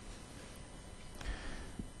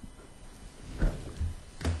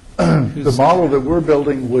 The model that we're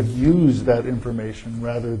building would use that information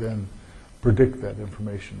rather than predict that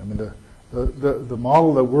information. I mean, the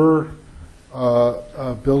model that we're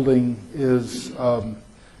building is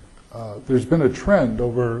there's been a trend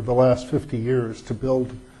over the last 50 years to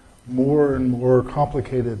build more and more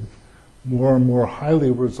complicated, more and more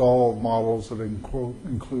highly resolved models that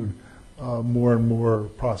include more and more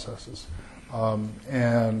processes.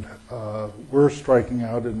 And we're striking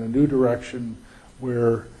out in a new direction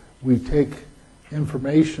where we take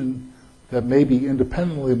information that may be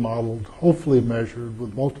independently modeled, hopefully measured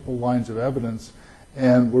with multiple lines of evidence,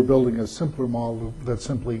 and we're building a simpler model that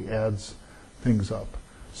simply adds things up.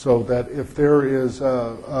 So that if there is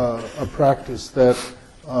a practice that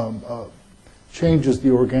changes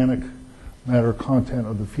the organic matter content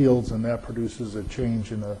of the fields and that produces a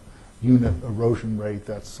change in a unit erosion rate,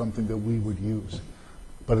 that's something that we would use.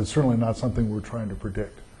 But it's certainly not something we're trying to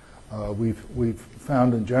predict. We've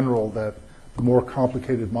found in general that the more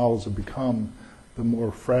complicated models have become, the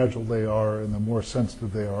more fragile they are and the more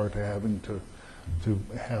sensitive they are to having to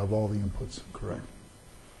have all the inputs correct.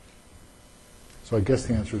 So I guess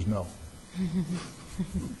the answer is no.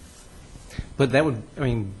 But that would,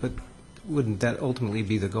 but wouldn't that ultimately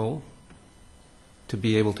be the goal? To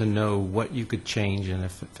be able to know what you could change and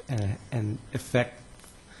affect?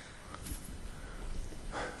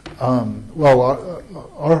 Well,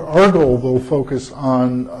 our goal will focus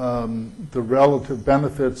on the relative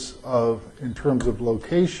benefits in terms of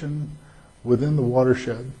location within the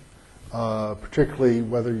watershed, particularly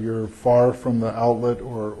whether you're far from the outlet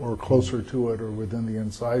or closer to it or within the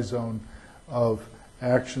incise zone, of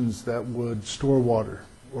actions that would store water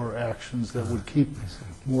or actions that would keep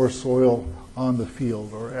more soil on the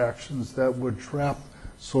field or actions that would trap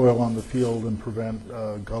soil on the field and prevent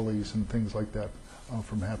gullies and things like that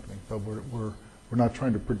from happening. But we're not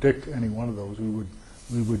trying to predict any one of those.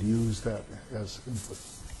 We would use that as input.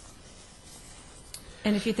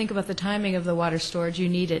 And if you think about the timing of the water storage, you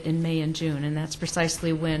need it in May and June, and that's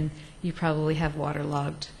precisely when you probably have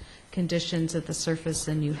waterlogged conditions at the surface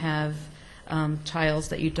and you have tiles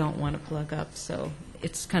that you don't want to plug up. So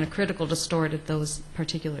it's kind of critical to store it at those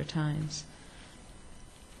particular times.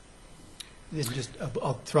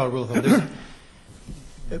 I'll throw out a rule of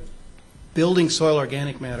thumb. Building soil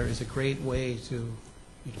organic matter is a great way to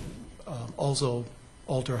also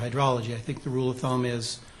alter hydrology. I think the rule of thumb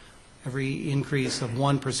is every increase of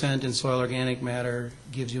 1% in soil organic matter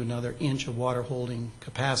gives you another inch of water holding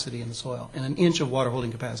capacity in the soil. And an inch of water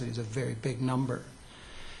holding capacity is a very big number.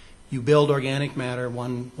 You build organic matter,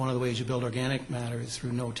 one of the ways you build organic matter is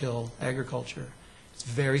through no-till agriculture. It's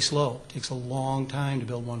very slow. It takes a long time to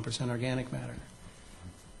build 1% organic matter.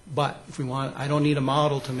 But if we want, I don't need a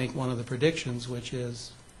model to make one of the predictions, which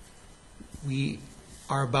is we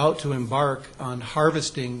are about to embark on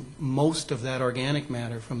harvesting most of that organic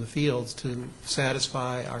matter from the fields to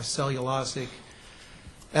satisfy our cellulosic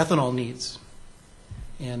ethanol needs.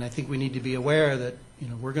 And I think we need to be aware that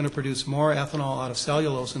we're going to produce more ethanol out of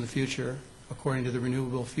cellulose in the future, according to the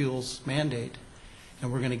renewable fuels mandate,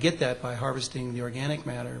 and we're going to get that by harvesting the organic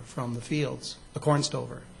matter from the fields, a corn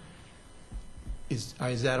stover. Is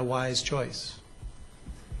that a wise choice?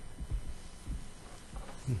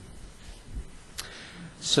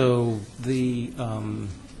 So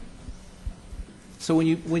so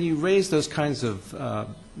when you raise those kinds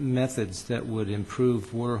of methods that would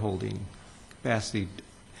improve water holding capacity,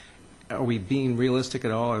 are we being realistic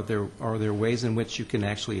at all? Are there ways in which you can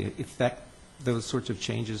actually effect those sorts of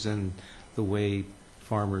changes in the way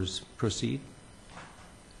farmers proceed?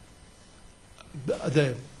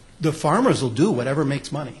 The farmers will do whatever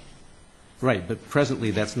makes money. Right, but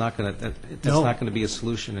presently that's not going to be a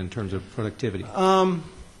solution in terms of productivity. The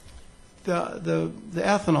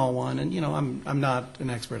ethanol one, and I'm not an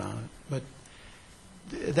expert on it, but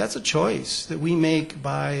that's a choice that we make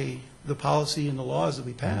by the policy and the laws that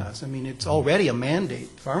we pass. I mean, it's already a mandate.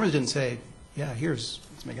 Farmers didn't say, "Yeah, let's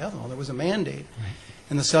make ethanol." There was a mandate, right.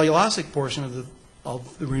 And the cellulosic portion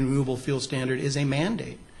of the renewable fuel standard is a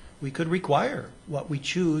mandate. We could require what we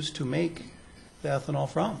choose to make the ethanol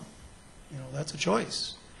from. That's a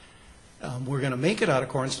choice. We're going to make it out of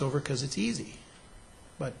corn stover because it's easy,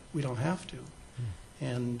 but we don't have to.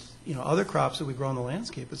 And other crops that we grow in the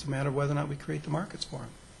landscape, it's a matter of whether or not we create the markets for them.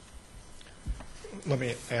 Let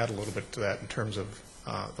me add a little bit to that in terms of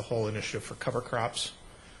the whole initiative for cover crops.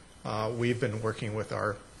 We've been working with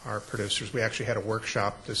our producers. We actually had a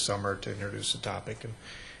workshop this summer to introduce the topic,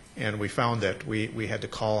 and we found that we had to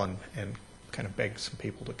call and kind of beg some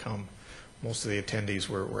people to come. Most of the attendees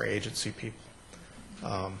were agency people.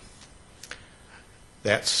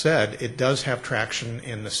 That said, it does have traction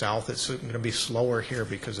in the South. It's going to be slower here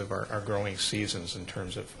because of our growing seasons in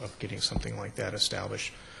terms of getting something like that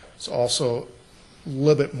established. It's also a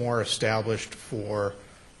little bit more established for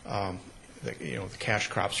the cash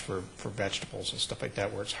crops for vegetables and stuff like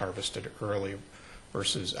that, where it's harvested early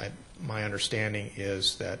versus my understanding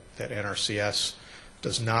is that NRCS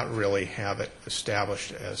does not really have it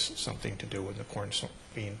established as something to do with the corn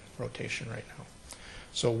bean rotation right now.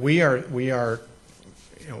 So we are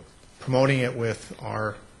promoting it with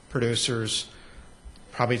our producers.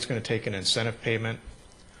 Probably it's going to take an incentive payment,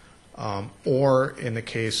 or in the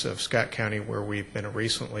case of Scott County, where we've been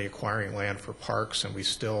recently acquiring land for parks and we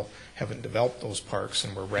still haven't developed those parks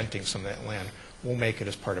and we're renting some of that land, we'll make it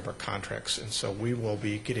as part of our contracts. And so we will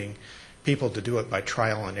be getting people to do it by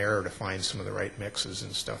trial and error to find some of the right mixes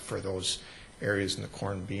and stuff for those areas in the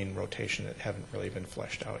corn bean rotation that haven't really been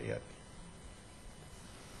fleshed out yet.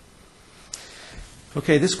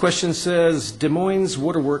 Okay, this question says, Des Moines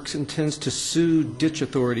Waterworks intends to sue ditch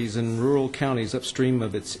authorities in rural counties upstream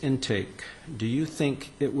of its intake. Do you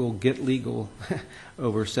think it will get legal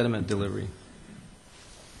over sediment delivery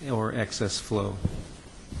or excess flow?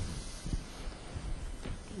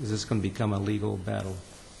 Is this going to become a legal battle?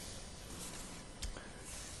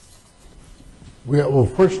 Well,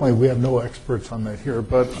 fortunately, we have no experts on that here,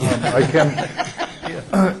 but I can,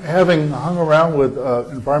 having hung around with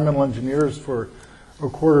environmental engineers for a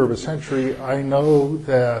quarter of a century, I know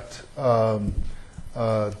that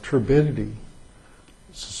turbidity,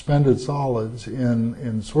 suspended solids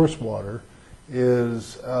in source water,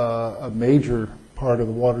 is a major part of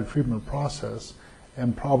the water treatment process,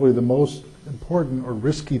 and probably the most important or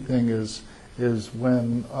risky thing is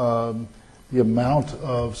when the amount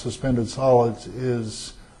of suspended solids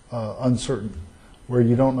is uncertain, where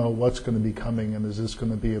you don't know what's going to be coming, and is this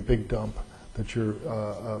going to be a big dump that you're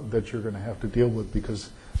going to have to deal with, because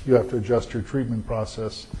you have to adjust your treatment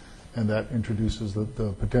process, and that introduces the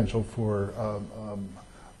potential for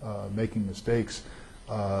making mistakes.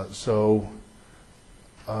 I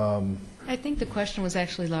think the question was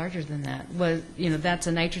actually larger than that. That's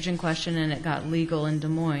a nitrogen question, and it got legal in Des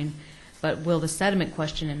Moines. But will the sediment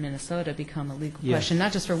question in Minnesota become a legal question,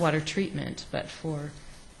 not just for water treatment, but for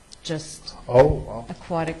just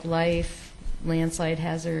aquatic life, landslide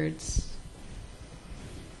hazards?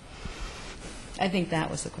 I think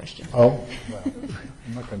that was the question. Well,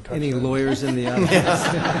 I'm not going to touch Any that. lawyers in the audience?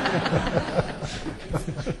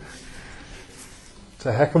 It's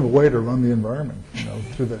a heck of a way to run the environment,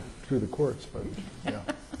 through the courts. But yeah,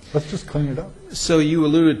 let's just clean it up. So you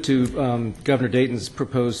alluded to Governor Dayton's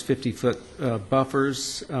proposed 50-foot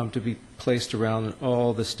buffers to be placed around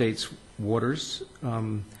all the state's waters.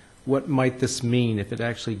 What might this mean if it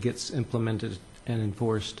actually gets implemented and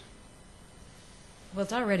enforced? Well,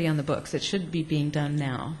 it's already on the books. It should be being done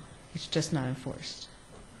now. It's just not enforced,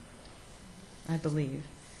 I believe.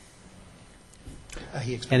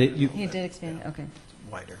 He expanded He did expand it? Okay.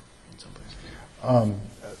 wider in some places.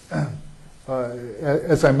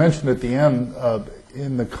 As I mentioned at the end,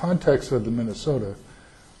 in the context of the Minnesota,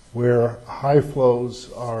 where high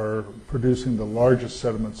flows are producing the largest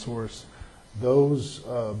sediment source, those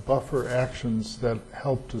buffer actions that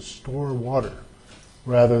help to store water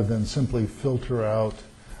rather than simply filter out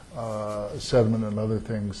sediment and other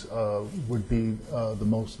things would be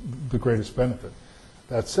the greatest benefit.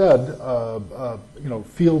 That said,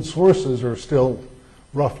 field sources are still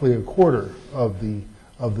roughly a quarter of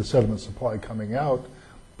the sediment supply coming out.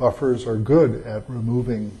 Buffers are good at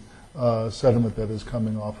removing sediment that is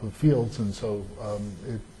coming off of fields, and so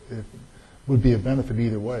it would be a benefit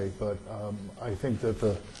either way. But I think that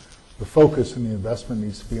the focus and the investment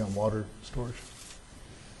needs to be on water storage.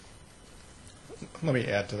 Let me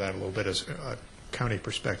add to that a little bit as a county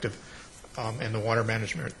perspective and the water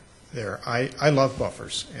management there. I love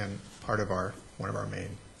buffers, and one of our main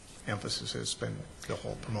emphasis has been the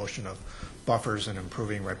whole promotion of buffers and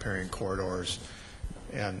improving riparian corridors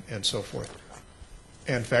and so forth.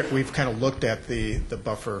 In fact, we've kind of looked at the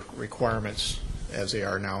buffer requirements as they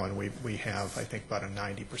are now, and we have, I think, about a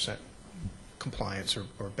 90% compliance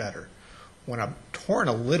or better. What I'm torn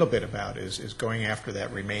a little bit about is going after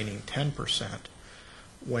that remaining 10%,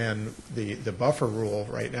 when the buffer rule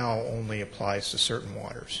right now only applies to certain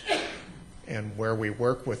waters. And where we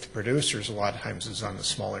work with producers a lot of times is on the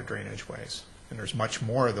smaller drainage ways. And there's much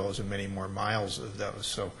more of those and many more miles of those.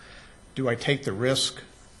 So do I take the risk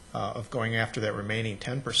of going after that remaining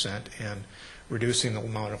 10% and reducing the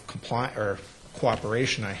amount of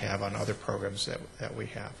cooperation I have on other programs that we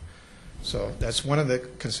have? So that's one of the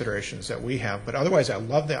considerations that we have. But otherwise, I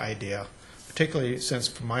love the idea, particularly since,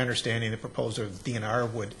 from my understanding, the proposal of the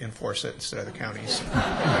DNR would enforce it instead of the counties.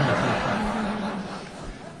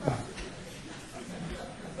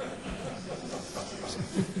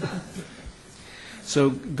 So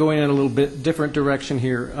going in a little bit different direction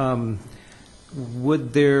here,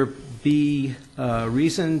 would there be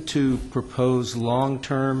reason to propose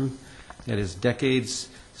long-term, that is decades,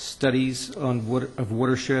 studies on of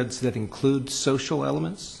watersheds that include social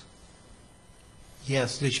elements?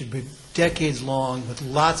 Yes, they should be decades long with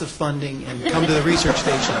lots of funding and come to the research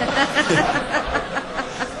station.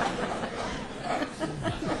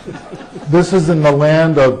 This is in the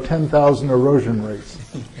land of 10,000 erosion rates.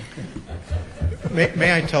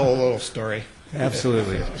 May I tell a little story?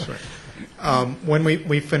 Absolutely. When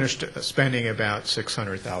we finished spending about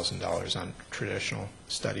 $600,000 on traditional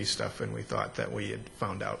study stuff, and we thought that we had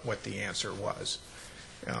found out what the answer was,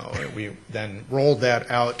 we then rolled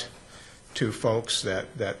that out to folks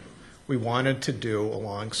that we wanted to do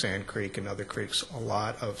along Sand Creek and other creeks a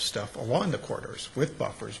lot of stuff along the corridors with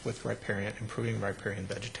buffers, with riparian, improving riparian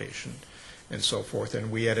vegetation, and so forth.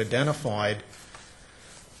 And we had identified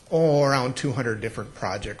around 200 different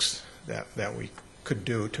projects that we could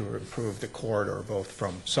do to improve the corridor, both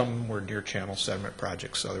from some were deer channel sediment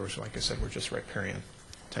projects, others, like I said, were just riparian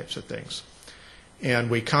types of things. And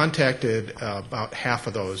we contacted about half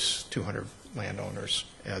of those 200 landowners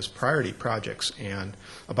as priority projects, and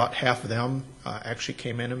about half of them actually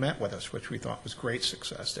came in and met with us, which we thought was great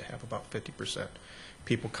success to have about 50%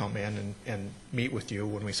 people come in and meet with you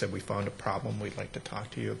when we said we found a problem, we'd like to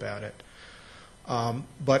talk to you about it.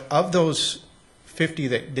 But of those 50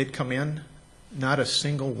 that did come in, not a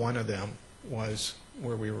single one of them was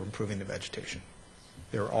where we were improving the vegetation.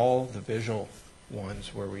 They were all the visual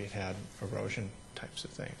ones where we had erosion types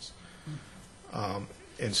of things.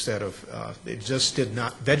 Instead of, it just did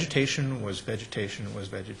not, vegetation was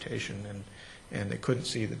vegetation, and they couldn't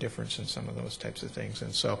see the difference in some of those types of things.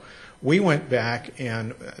 And so we went back,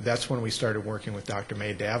 and that's when we started working with Dr.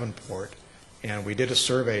 May Davenport, and we did a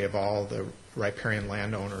survey of all the riparian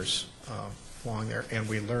landowners along there, and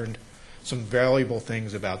we learned some valuable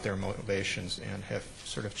things about their motivations and have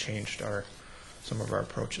sort of changed some of our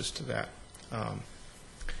approaches to that.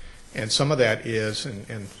 And some of that is,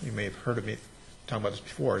 and you may have heard of me talk about this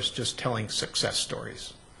before, is just telling success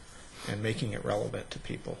stories and making it relevant to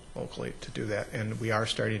people locally to do that. And we are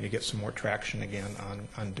starting to get some more traction again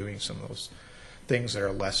on doing some of those things that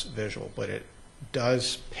are less visual, but it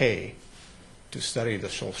does pay to study the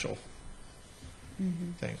social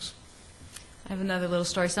things. I have another little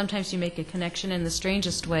story. Sometimes you make a connection in the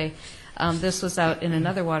strangest way. This was out in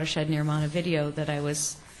another watershed near Montevideo that I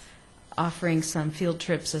was offering some field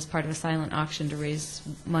trips as part of a silent auction to raise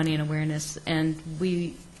money and awareness. And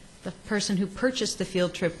the person who purchased the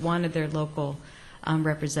field trip wanted their local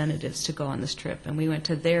representatives to go on this trip. And we went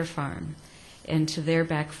to their farm and to their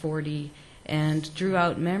back 40 and drew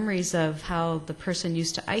out memories of how the person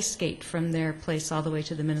used to ice skate from their place all the way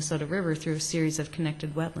to the Minnesota River through a series of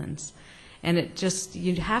connected wetlands. And it just,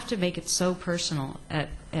 you'd have to make it so personal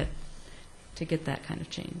to get that kind of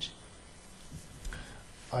change.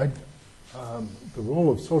 The role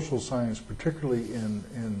of social science, particularly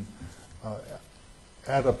in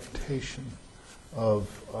adaptation of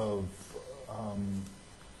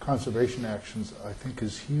conservation actions, I think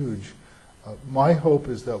is huge. My hope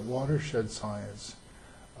is that watershed science,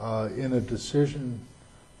 in a decision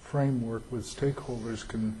framework with stakeholders,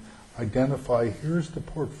 can identify, here's the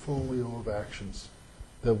portfolio of actions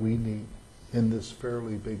that we need in this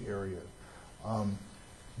fairly big area.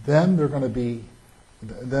 Then they're going to be,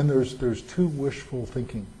 then there's two wishful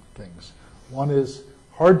thinking things. One is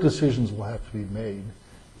hard decisions will have to be made,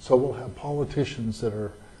 so we'll have politicians that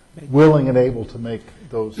are willing and able to make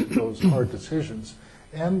those hard decisions.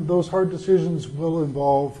 And those hard decisions will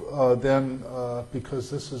involve because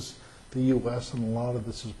this is the U.S. and a lot of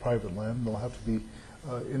this is private land, there'll have to be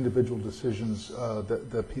individual decisions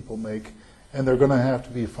that people make, and they're going to have to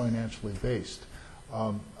be financially based.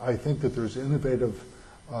 I think that there's innovative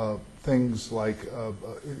things like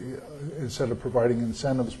instead of providing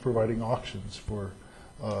incentives, providing auctions for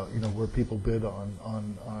where people bid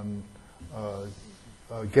on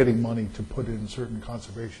getting money to put in certain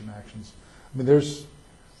conservation actions. I mean,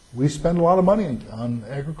 we spend a lot of money on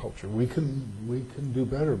agriculture. We can do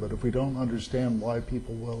better, but if we don't understand why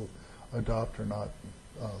people will adopt or not,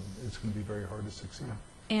 it's going to be very hard to succeed.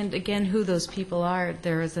 And again, who those people are.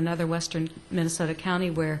 There is another western Minnesota county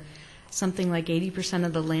where something like 80%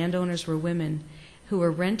 of the landowners were women who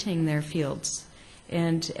were renting their fields,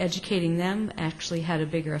 and educating them actually had a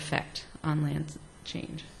bigger effect on land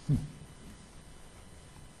change.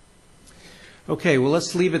 Okay, well,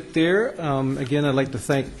 let's leave it there. Again, I'd like to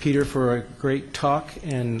thank Peter for a great talk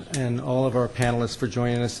and all of our panelists for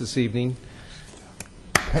joining us this evening.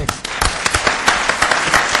 Thanks.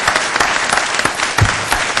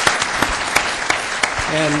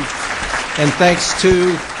 And thanks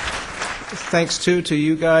to thanks, too, to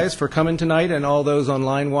you guys for coming tonight and all those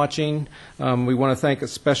online watching. We want to thank a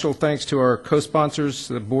special thanks to our co-sponsors,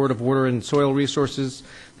 the Board of Water and Soil Resources,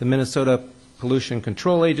 the Minnesota Pollution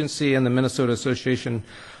Control Agency, and the Minnesota Association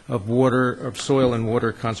of Soil and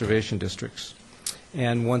Water Conservation Districts.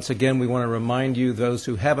 And once again, we want to remind you, those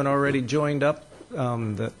who haven't already joined up,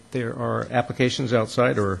 that there are applications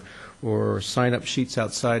outside or sign-up sheets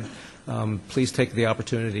outside. Please take the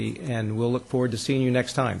opportunity, and we'll look forward to seeing you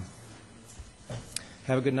next time.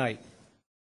 Have a good night.